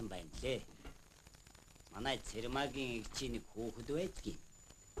гарцсан байна лээ. Манай Цэрмагийн эгчийн нэг хүүхэд байдгийн.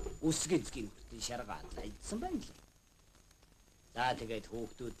 Үсгэцгийн хүртэл шаргаад лайдсан байна лээ. За тэгээд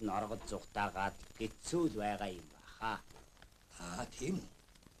хүүхдүүд нь оргод зүхтаагаад гэцүүл байгаа юм баха. Тийм үү?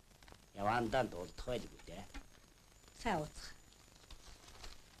 Явандаа дуулдах байлгүй дээ. Сайн ууцах.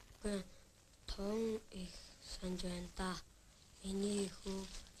 Тон их санж байна да. Миний хүү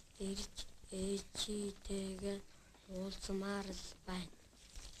ирж ээжитэйгээ уулзмаар л байна.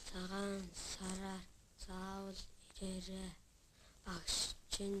 Цагаан сараар заавал ирээрээ. Багш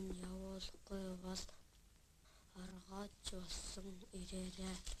чинь явуулахгүй бол аргаж болсон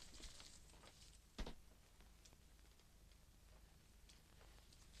ирээрээ.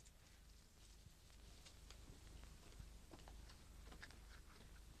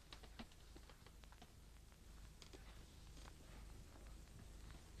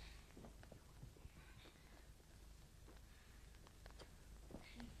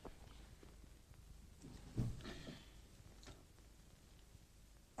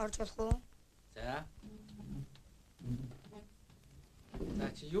 Орж болох уу? За.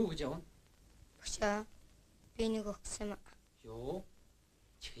 За чи юу гэж явна? Багшаа би нэг өгөх гэсэн юм. Юу?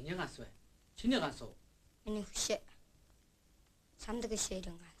 Чиний ганц бай. Чиний ганц уу? Миний хөшөө. Самдаг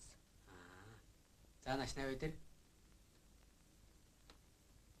ширэн ганц. За нааш навэ дээр.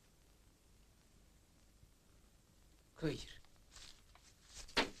 Хөөе.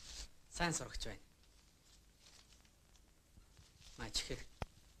 Сайн сурагч байна. Маачих.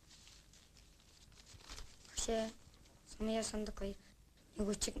 Багшаа самия самдаг хоёр нэг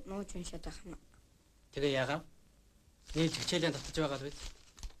үчиг нууж уншаад байх юм. Тэгээ яагаад? Нийлж хичээлээ давтаж байгаа л биз?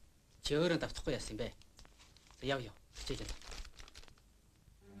 Чи өөрөө давтахгүй яасан юм бэ? Яв хичээлээ давт.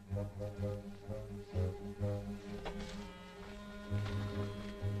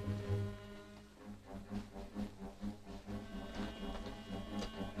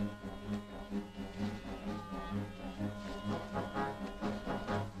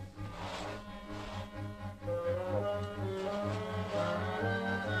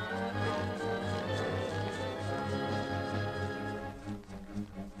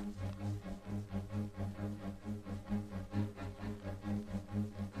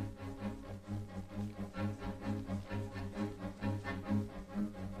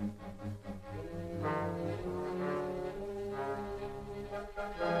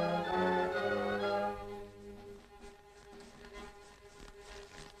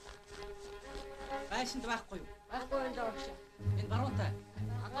 Байшинд байхгүй юу? Байхгүй энэ багш. Энэ баруунтай.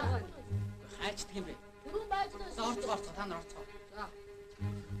 Агаагүй. Хайчдаг юм бэ? Түрүүн байжнаас. Орцгоо та нар орцгоо. За.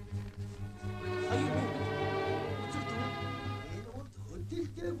 Аюу. Энэ урд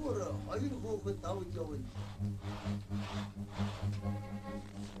хөдөлгөөр хоёр хүүхэд давж явна.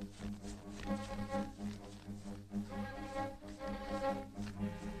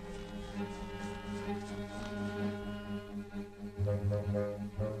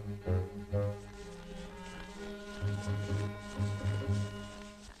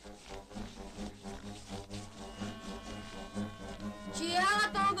 Чи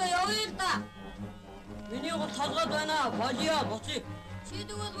яагаад тоондоо явъя да? Миний гол толгойд байна. Болио буцъя. Чи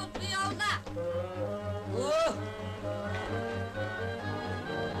тэгвэл бол би явлаа. Өө.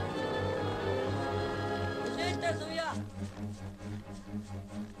 Хичээлдээ сууя.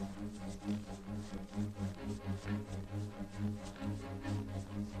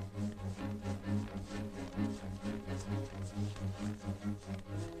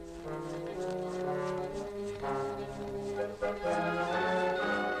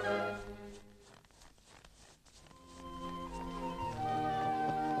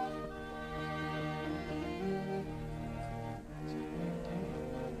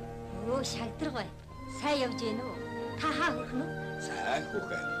 Өө шагдраг бай. Сайн явж гин үү? Та хаа хөрх нь? Сайн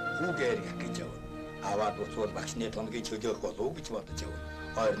хүүхэн. Хүүгээр яг гэж явна. Аваад уцвал багшны тонгийн чөлөөх болов гэж бодож явна.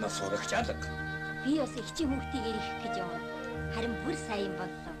 Ойрноос сурагч алга. Би бас ихчийн хүүхдийгээр ирэх гэж явна. Харин бүр сайн юм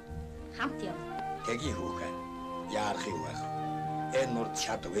боллоо. Хамт явна. Тэгийн хүүхэн. Яарах юу байх? Энэ нурд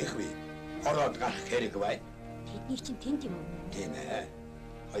шат байх вэ? Ороод гарах хэрэг бай. Тэдний чинь тэнд юм уу? Тийм ээ.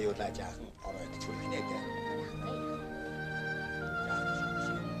 Хоёулаа жаахан оройд чүрхнээ дээ.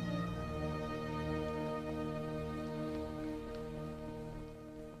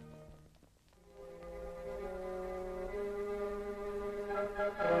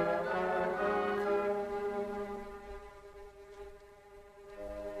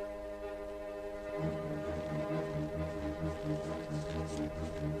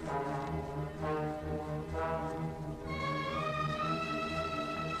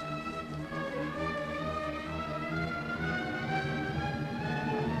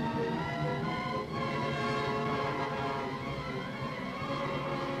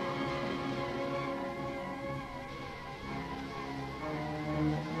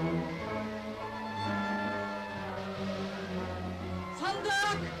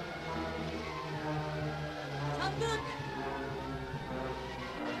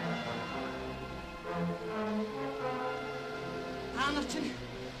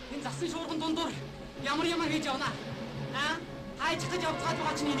 Энэ засгийн шуурган дундуур ямар хийж явна? Аа? Хайж гэж явцгаад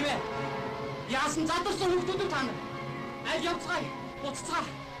байгаа чинь энэ вэ? Яасан задарсан хүмүүсүүд та нар? Аль явцгаая? Буццгаа.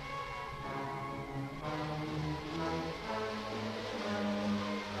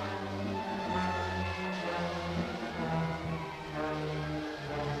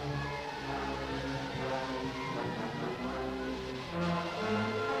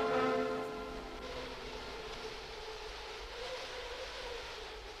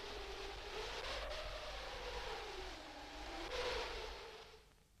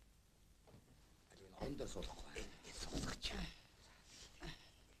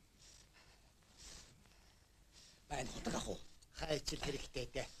 Байн хотог ах уу? Хайчил хэрэгтэй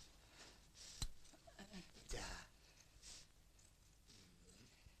дээ. За.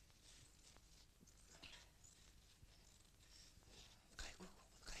 Гайгүй.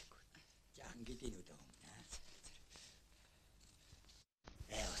 Жаахан гэдийн үү дээ.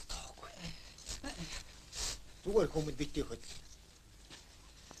 Бас тоохгүй. Зүгээр хүмүүс битээ хөл.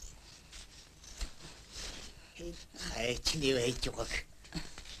 Хайчны байж байгааг.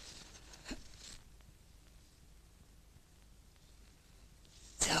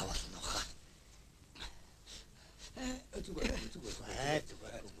 Заавал нуха. Зүгээр.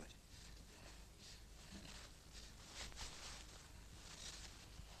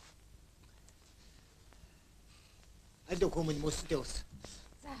 Аль хүмүүс мөстэй ус.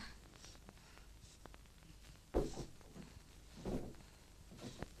 За.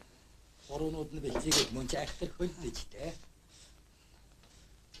 Хорунууд нь бэлцээгээд мөн ч айхтар хөлдөж дээ.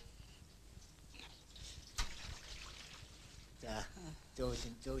 За,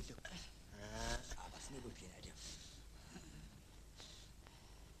 зөөлөн. Бас нэг үг юм аа.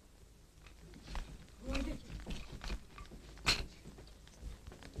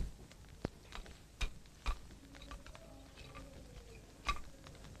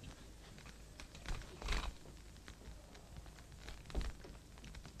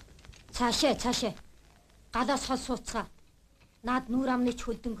 Цаашаа. Галаас хол сууцгаа. Наад нүүр амны ч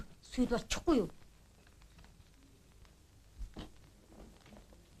хөлдөнг сүйд болчихгүй юу?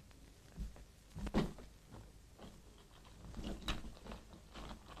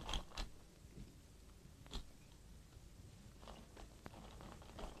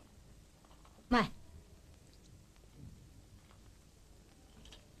 Май.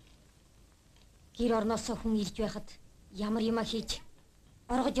 Гэр орноосоо хүн ирж байхад ямар юма хийж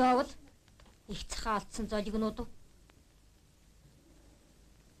оргож явбал их цахаа алдсан золигнууд уу?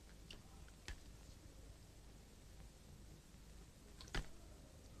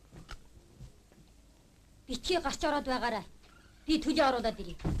 Бичиг гарч ороод байгаарай. Би төлөө оруулаад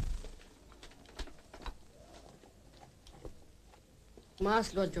ирье.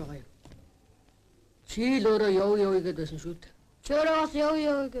 Маас л болж байгаа юм. Чи л өөрөө яв гэдэг байсан шүү дээ. Чи өөрөө бас яв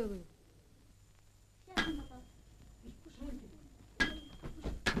гэв.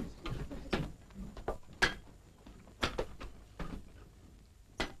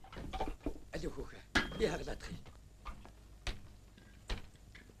 Би хаглаадах юм.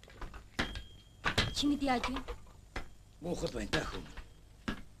 Чимэд яаж вэ? Муухай байна даа хүн.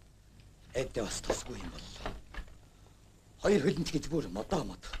 Эдээ бас тосгүй юм боллоо. Хоёр хөлөнч гэж бүр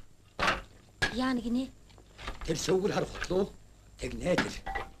модоо. Яа нэг нэ? Тэр шөвгөр хар хотлоо. Тэгнэ тэр.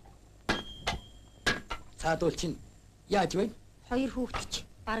 Цаадуул чинь яаж вэ? Хоёр хүүхдч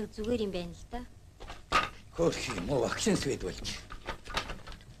бараг зүгээр юм байна л да. Хөөх юм уу вакцин свэд болж.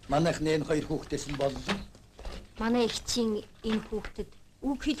 Манайх нэн хоёр хүүхдээс нь боллоо. Манай их чинь энэ хүүхдэд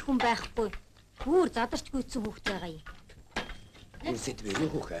үг хэлэх хүн байхгүй. Бүр задарч гүйцсэн хүүхд байгаа юм. Үрсэд бэрээ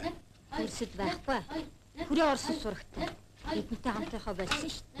хүүхэ. Үрсэд байхгүй. Хүрээ орсон сурагтай. Эднтэй хамтынхаа болсон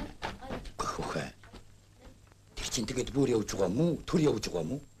шүү дээ. Хүүхэ. чинь тэгээд бүр явж байгаа мó? Төр явж байгаа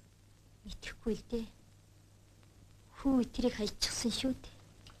мó? Итгэхгүй л дээ. Хүү итрийг хайчихсан шүү дээ.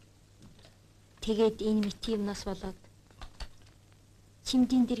 Тэгээд энэ мэт юмнаас болоод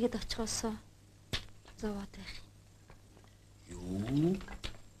чимдийн дэргэд очихоосоо зовоод байх. Юу?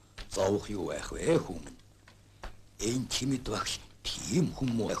 Зовох юу байх вэ хүн? Энэ чимэд багш тийм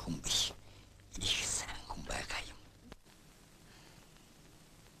хүмүүс хүн биш. Их сайн хүн байгаа юм.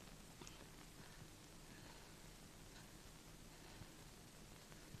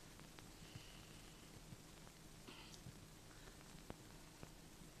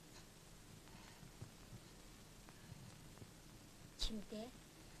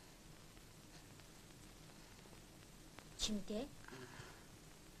 Чимдээ?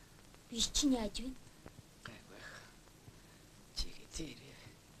 Би чинь яаж вэ? Гайвах. Чигээ зээрээ.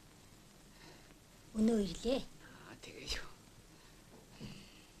 Өнөө ирлээ. Тэгээ юу.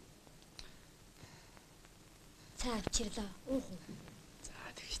 Цаа авчирлаа. Уух уу. За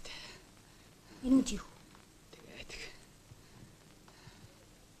тэгштэй. Энэ юу? Тэгээд.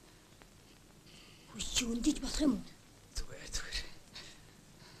 Хүч өндөж болох юм уу? Зүгээр.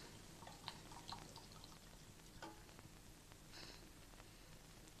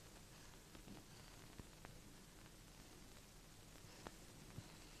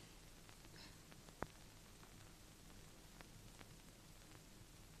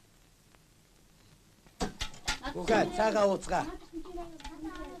 Уга цагаа ууцгаа.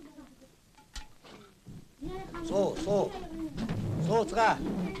 Сууцгаа.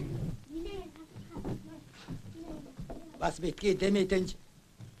 Бас битгий дэмэтэнж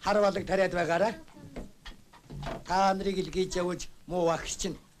харвалаг тариад байгаарай. Та нарыг л гэж явж муу багш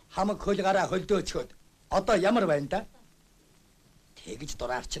чинь хамаг хөлгаараа хөлдөөчхөд одоо ямар байна да? Тэгж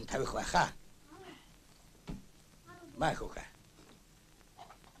дураар чинь тавих байхаа. Майхука.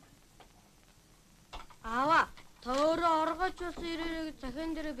 Аава, тоороо оргооч ус ирээрээ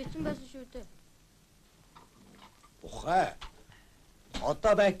захин дээр бичсэн байсан шүү дээ. Ухаа.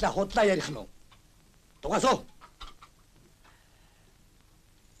 Одоо байтлаа худлаа ярих нь уу? Дугасуу.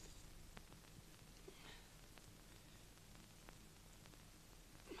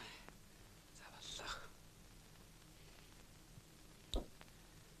 Заваллах.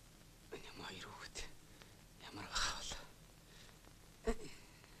 Энэ маяр үгт. Ямар бахавал.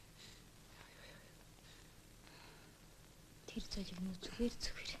 Тэр золигноо зүгээр.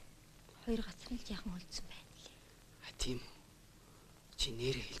 Хоёр гацрын л яхан үлдсэн байна лээ. Тийм үү? Чи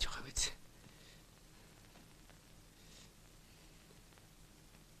нэрээ хэлж байгаа биз?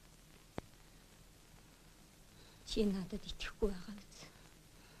 Чи надад итгэхгүй байгаа биз?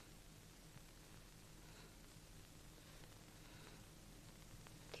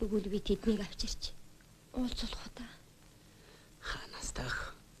 Тэгвэл би тэднийг авчирч уулзуулах удаа. Ханаас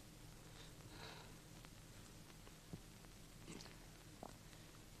таах?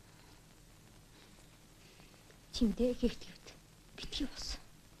 Чимдээ гихтлүүд битгий бос.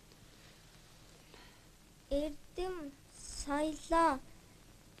 Эрдэм соёлоо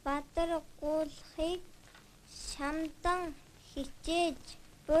бадаргуулахыг шамдан хичээж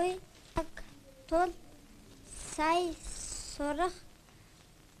буй тул сая сурах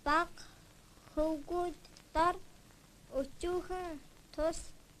баг хөвгүүд дор өчүүхэн тус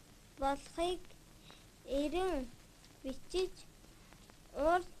болохыг эрен бичиж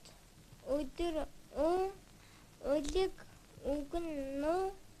урд өдөр үлэг үгэн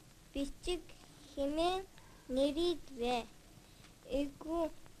бичиг хэмээн нэрийдвэ.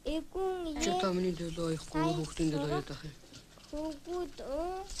 Эгүүн Чи тамны төлөө аяхгүй хүүхдийн төлөө яах юм? Хүүгүүд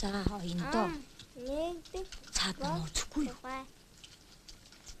За оёндоо. нэгдэг Цаад намайг үзэхгүй юу?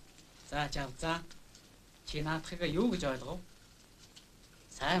 За жавзаа. Чи наадахыг юу гэж ойлгов?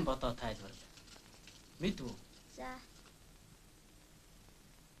 Сайн бодоо тайлбар. Мэдв үү? За.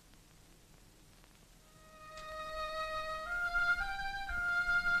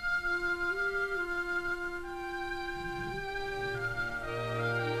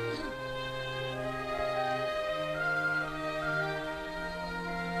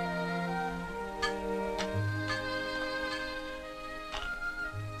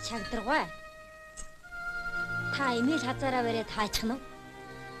 Шагдаргаа. Та имэйл хазаараа бариад хаачих нь уу?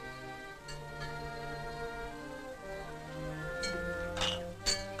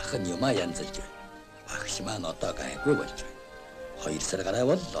 Ах нь юмаа янзалж байна. Багш маань одоо гайгүй болж байна. 2 сар гараа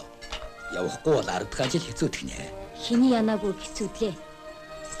боллоо. Явахгүй бол 10 дахь ажил хэцүүдэх нэ. Хиний янаагүй хэцүүдлээ.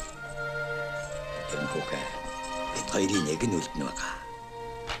 Юм хөөе. Бид хоёрын нэг нь үлдэнэ байгаа.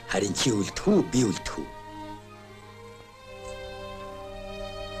 Харин чи үлдэх үү, би үлдэх үү?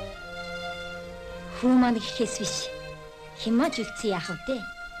 Хүү маань ихээс биш. Химаж үлдсэн яах вэ?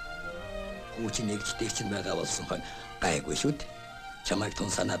 Хүүч нэгжтэй чинь байгаа болсон хойно гайгүй шүү дээ. Чамайг тун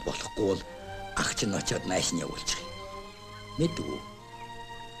санаад болохгүй бол ах чинь очиод найш нь явуулчих юм. Мэдв үү?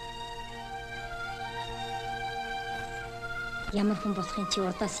 Ямар хүн болохын чи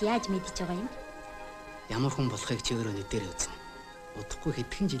урдаас яаж мэдэж байгаа юм? Ямар хүн болохыг чи өөрөө нүдээр үзнэ. Удахгүй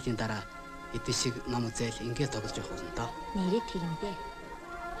хэдхэн жилийн дараа эдэн шиг ном үзэл ингээд тоглож явах болно доо. Нэрээ тэгэндээ.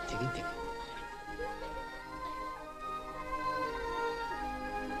 Тэгин.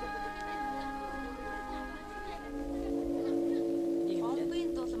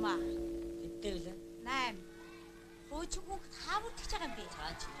 Бомбын дулмаа. Хэдтэй вэ? 8. Хуучин хүүхд хаавар тэгж байгаа юм би.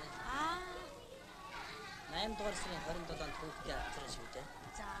 Цаа чи. 8 дугаар сарын 27-нд хүүхдээ авчраа шүү дээ.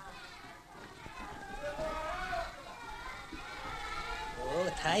 За. Оо,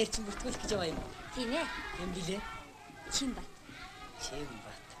 таяр чинь бүртгүүлэх гэж байгаа юм уу? Тийм ээ. Юм билээ? Чинбат.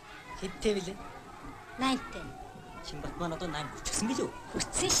 Чинбат. Хэдтэй билээ? 8-тай. Чинбат маань одоо 8 хүрчихсэн билүү?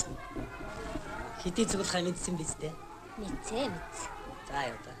 Хүрсэн шин. Хэдий зөвлөхай мэдсэн биз дээ? Мэдсэн. За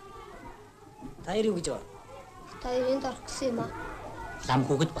яа та. Таяр юу гэж байна? Таяринд орох гэсэн юм аа. Лам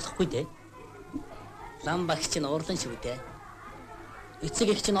хүүхэд болохгүй дээ. Лам багч чинь уурлан шүү дээ. Эцэг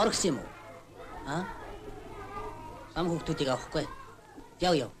их чинь ор гэсэн юм уу? Аа? Лам хүүхдүүдийг авахгүй.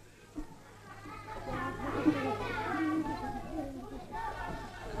 Яв.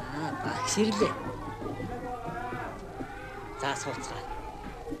 Багш ирлээ. За сууцгаа.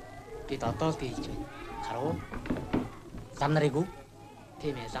 Бид одоо л дийлж байна. Харав? Лам нарыг уу?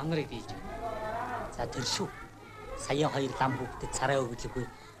 Тийм ээ, лам нарыг дийлж байна. За тэр шүү. Сая 2 лам хүүхдэд царай өгөлгүй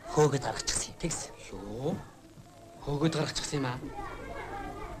хөөгд гаргачихсан юм. Тэгс. Юу? Хөөгд гаргачихсан юм аа.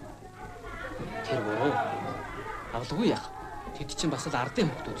 Тэр буруу. Авлаггүй яах. Тэд чинь бас л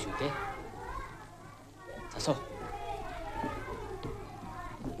ардын хүмүүс шүү дээ. Засуу.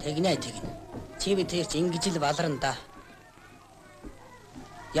 Тэгнэ. Чи би тэрч ингэж л баларна да.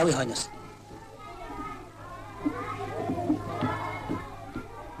 Явъя хойноос.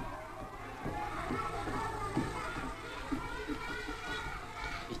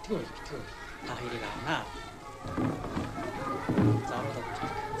 Битгүү. Та хоёрыг авнаа. Заавал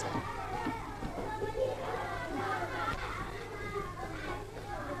за.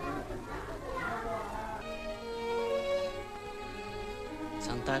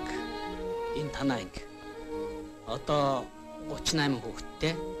 Сантаг энэ танаа анги. Одоо 38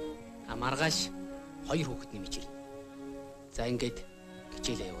 хүүхэдтэй. Маргааш 2 хүүхэд нэмж ирнэ. За ингээд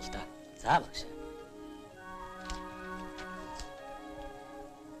хичээлээ явуул да. За багш.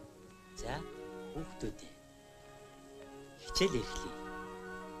 За хүүхдүүд хичээл эхлэе.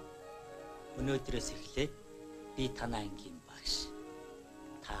 Өнөөдрөөс эхлээд би танаа ангийн багш.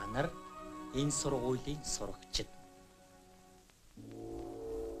 Та нар энэ сургуулийн сурагчид.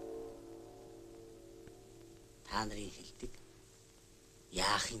 Та нарын хэлдэг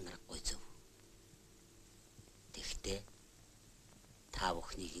яахын аргагүй зөв. Тэгтээ та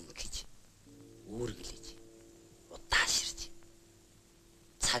бүхнийг ингэж үүргэлж удааширч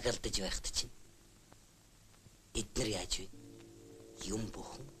цагалдаж байхад чинь эдгээр яаж вэ? Юм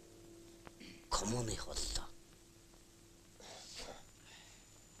бүхэн коммуних боллоо.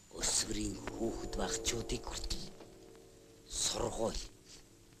 Өсвөрийн хүүхэд багчуудыг хүртэл сургууль,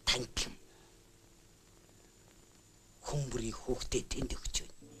 танхим, хүмүүрийн хүүхдэд тэнд өгч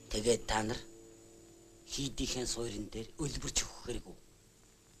байна. Тэгээд та нар хийдийнхэн суурин дээр өлбөрч өгөх хэрэггүй.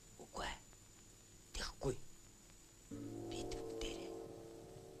 Үгүй ээ. Тэгэхгүй. Бид бүгдээрээ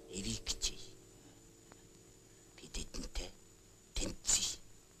эвийг чий. Бид эдэнтэй тэнцээ.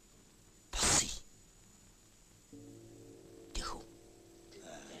 Босъё. Тэхүү.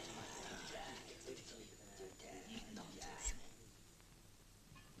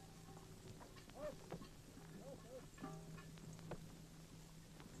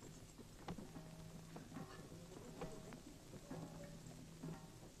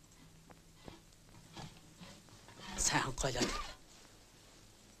 Сайн гойлоод.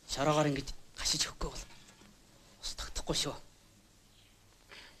 Шороогоор ингэж гашиж өгөхгүй бол устгахгүй шүү.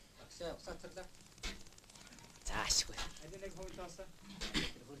 Багшаа усаацлаа. Заашгүй. Аль нэг хөвлөөсөө.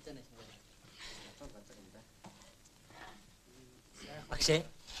 Хурдэнэ. Багшаа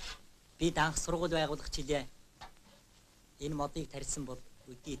бид анх сургууль байгуулах жилээ энэ модыг тарьсан бол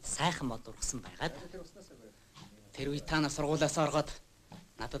үдийд сайхан мод ургасан байгаад Тэр үе та нас сургуулиас ороод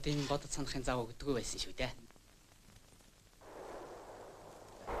надад энэ бодод санахын зав өгдөггүй байсан шүү дээ.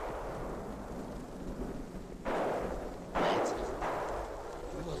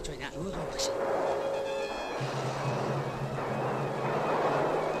 Юу болж байна? Юу багш?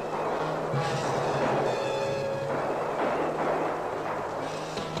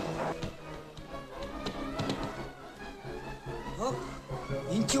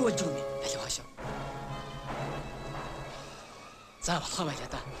 Энд чи болж байгаа юм бэ? Аль хаашаа. За болохоо байлаа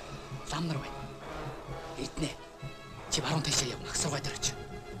да. Лам нар байна. Эднэ. Чи баруун тийшээ явна. Агсаргай дээр очив.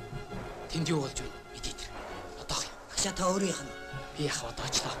 Тэнд юу болж байна? Мэдээ тэр. Одоох юм. Агшаа та өөрөө яхана. Би яхав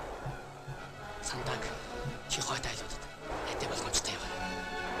одоочлоо. Сандаг. Чи хойд айлуудад. Эдэ болгоомжтой яваа.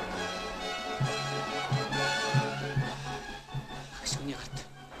 Агш хүний гарт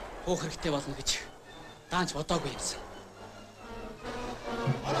хуух хэрэгтэй болно гэж даанч бодоогүй юмсан.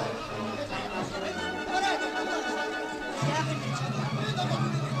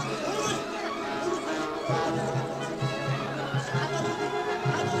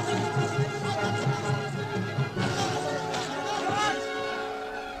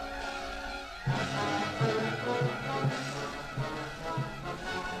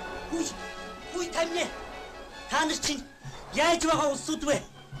 Хүй тамны. Та нар чинь яаж байгаа улсууд вэ?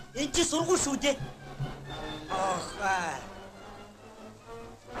 Энд чи сургууль шүү дээ. Ахаа.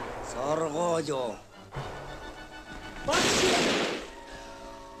 Сургууль юу? Багш.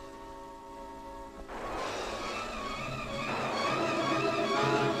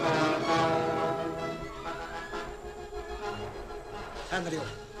 Та нар юу?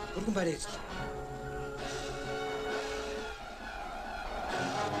 Өргөн барай эзэл.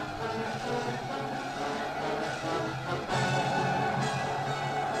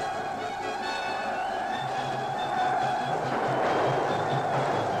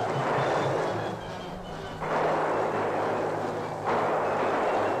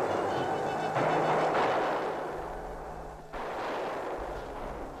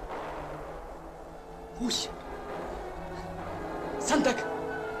 Хүүш. Сандаг.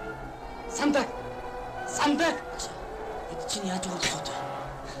 Сандаг. Сандаг. Эд чинь яаж болох вэ?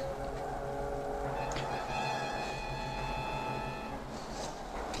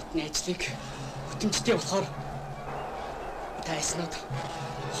 Бидний ажлыг хөтөмжтэй болохоор тайснууд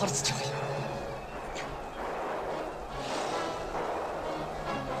хорцож байгаа юм.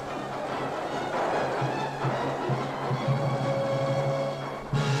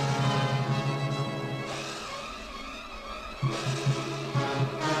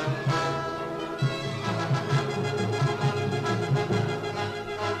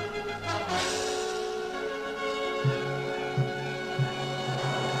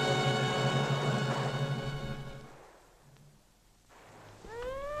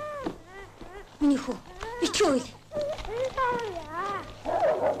 Миний хүү. Ичүү үйл.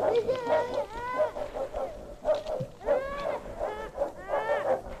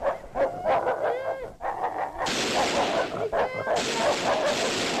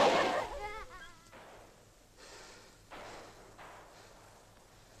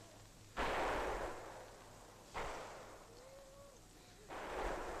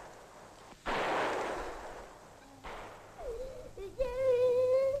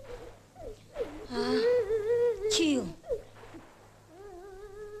 Чи юу?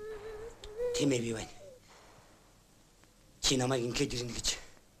 Тийм ээ би байна. Чи намайг ингээд ирнэ гэж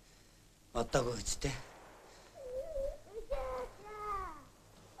бодоогүй үсттэй.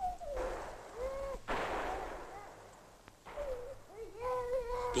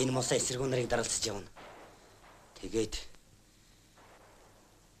 Би энэ мосоо эсэргүүнэрийг даралцаж явна. Тэгээд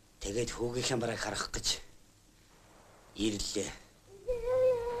хүүгийнхээ барайг харах гэж ирлээ.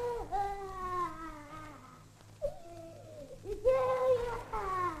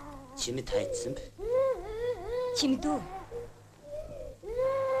 Чимэд хайцсан бэ? Чимд үү?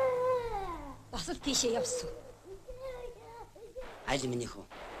 Бас л тийшээ явсан. Аль миний хүү?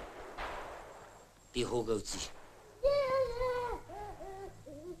 Би хүүгээ үзье.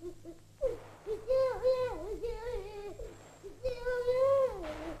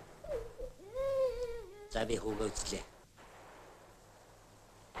 За би хүүгээ үзлээ.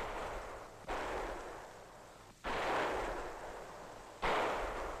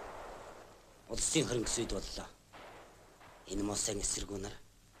 Улсын хөрөнгө зүйд боллоо. Энэ мосын эсэргүүнээр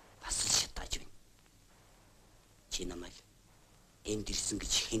бас л шатааж байна. Чи намайг энд ирсэн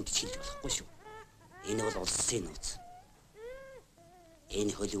гэж хэнд ч хэлж болохгүй шүү. Энэ бол улсын нууц.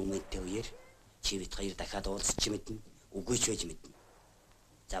 Энэ хөлийн өмнөдтэй үеэр чи бит хоёр дахиад уулзч мэднэ, үгүй ч байж мэднэ.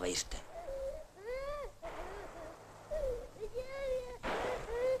 За баяртай.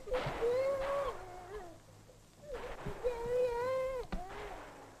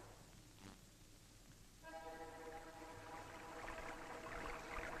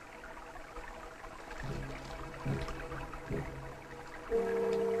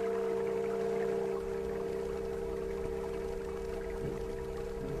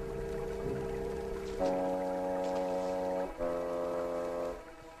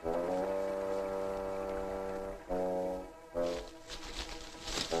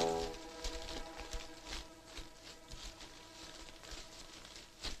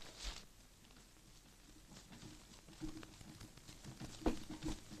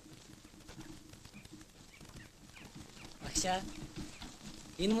 Багшаа.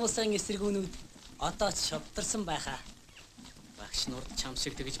 Энэ МУСК-ын эсэргүүнүүд одоо ч шавтарсан байхаа. Багш нурд чам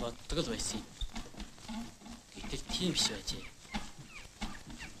шиг тэгж боддог л байсан юм. Гэтэл тийм биш байжээ.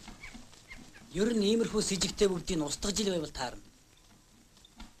 Ер нь иймэрхүү с ижигтэй бүгдийг устгаж ил байвал таарна.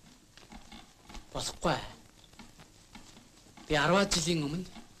 Болохгүй. Би 10 жилийн өмнө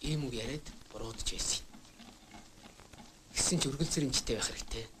ийм үг яриад буруудж байсан. Гэсэн ч үргэлж сэрэмжтэй байх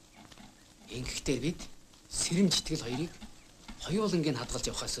хэрэгтэй. Ингэхдээ бид сэрэмж итгэл хоёрыг хоёулангийн хадгалж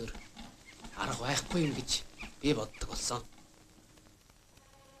явахаас өөр арга байхгүй юм гэж би боддог болсон.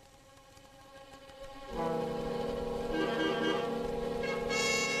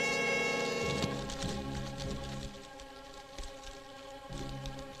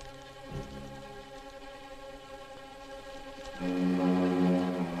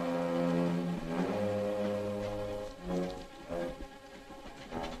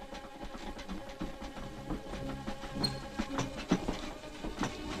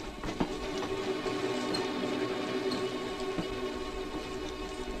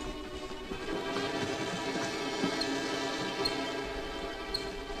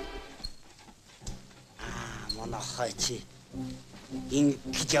 Монохойчи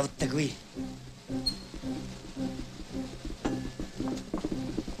ингэж явдаггүй.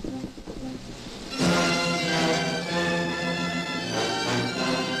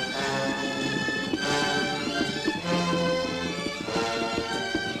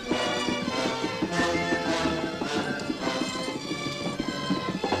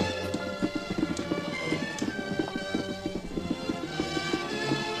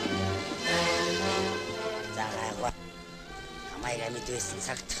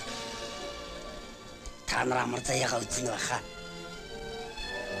 Цагт та нар амар заяага үзэн байхаа.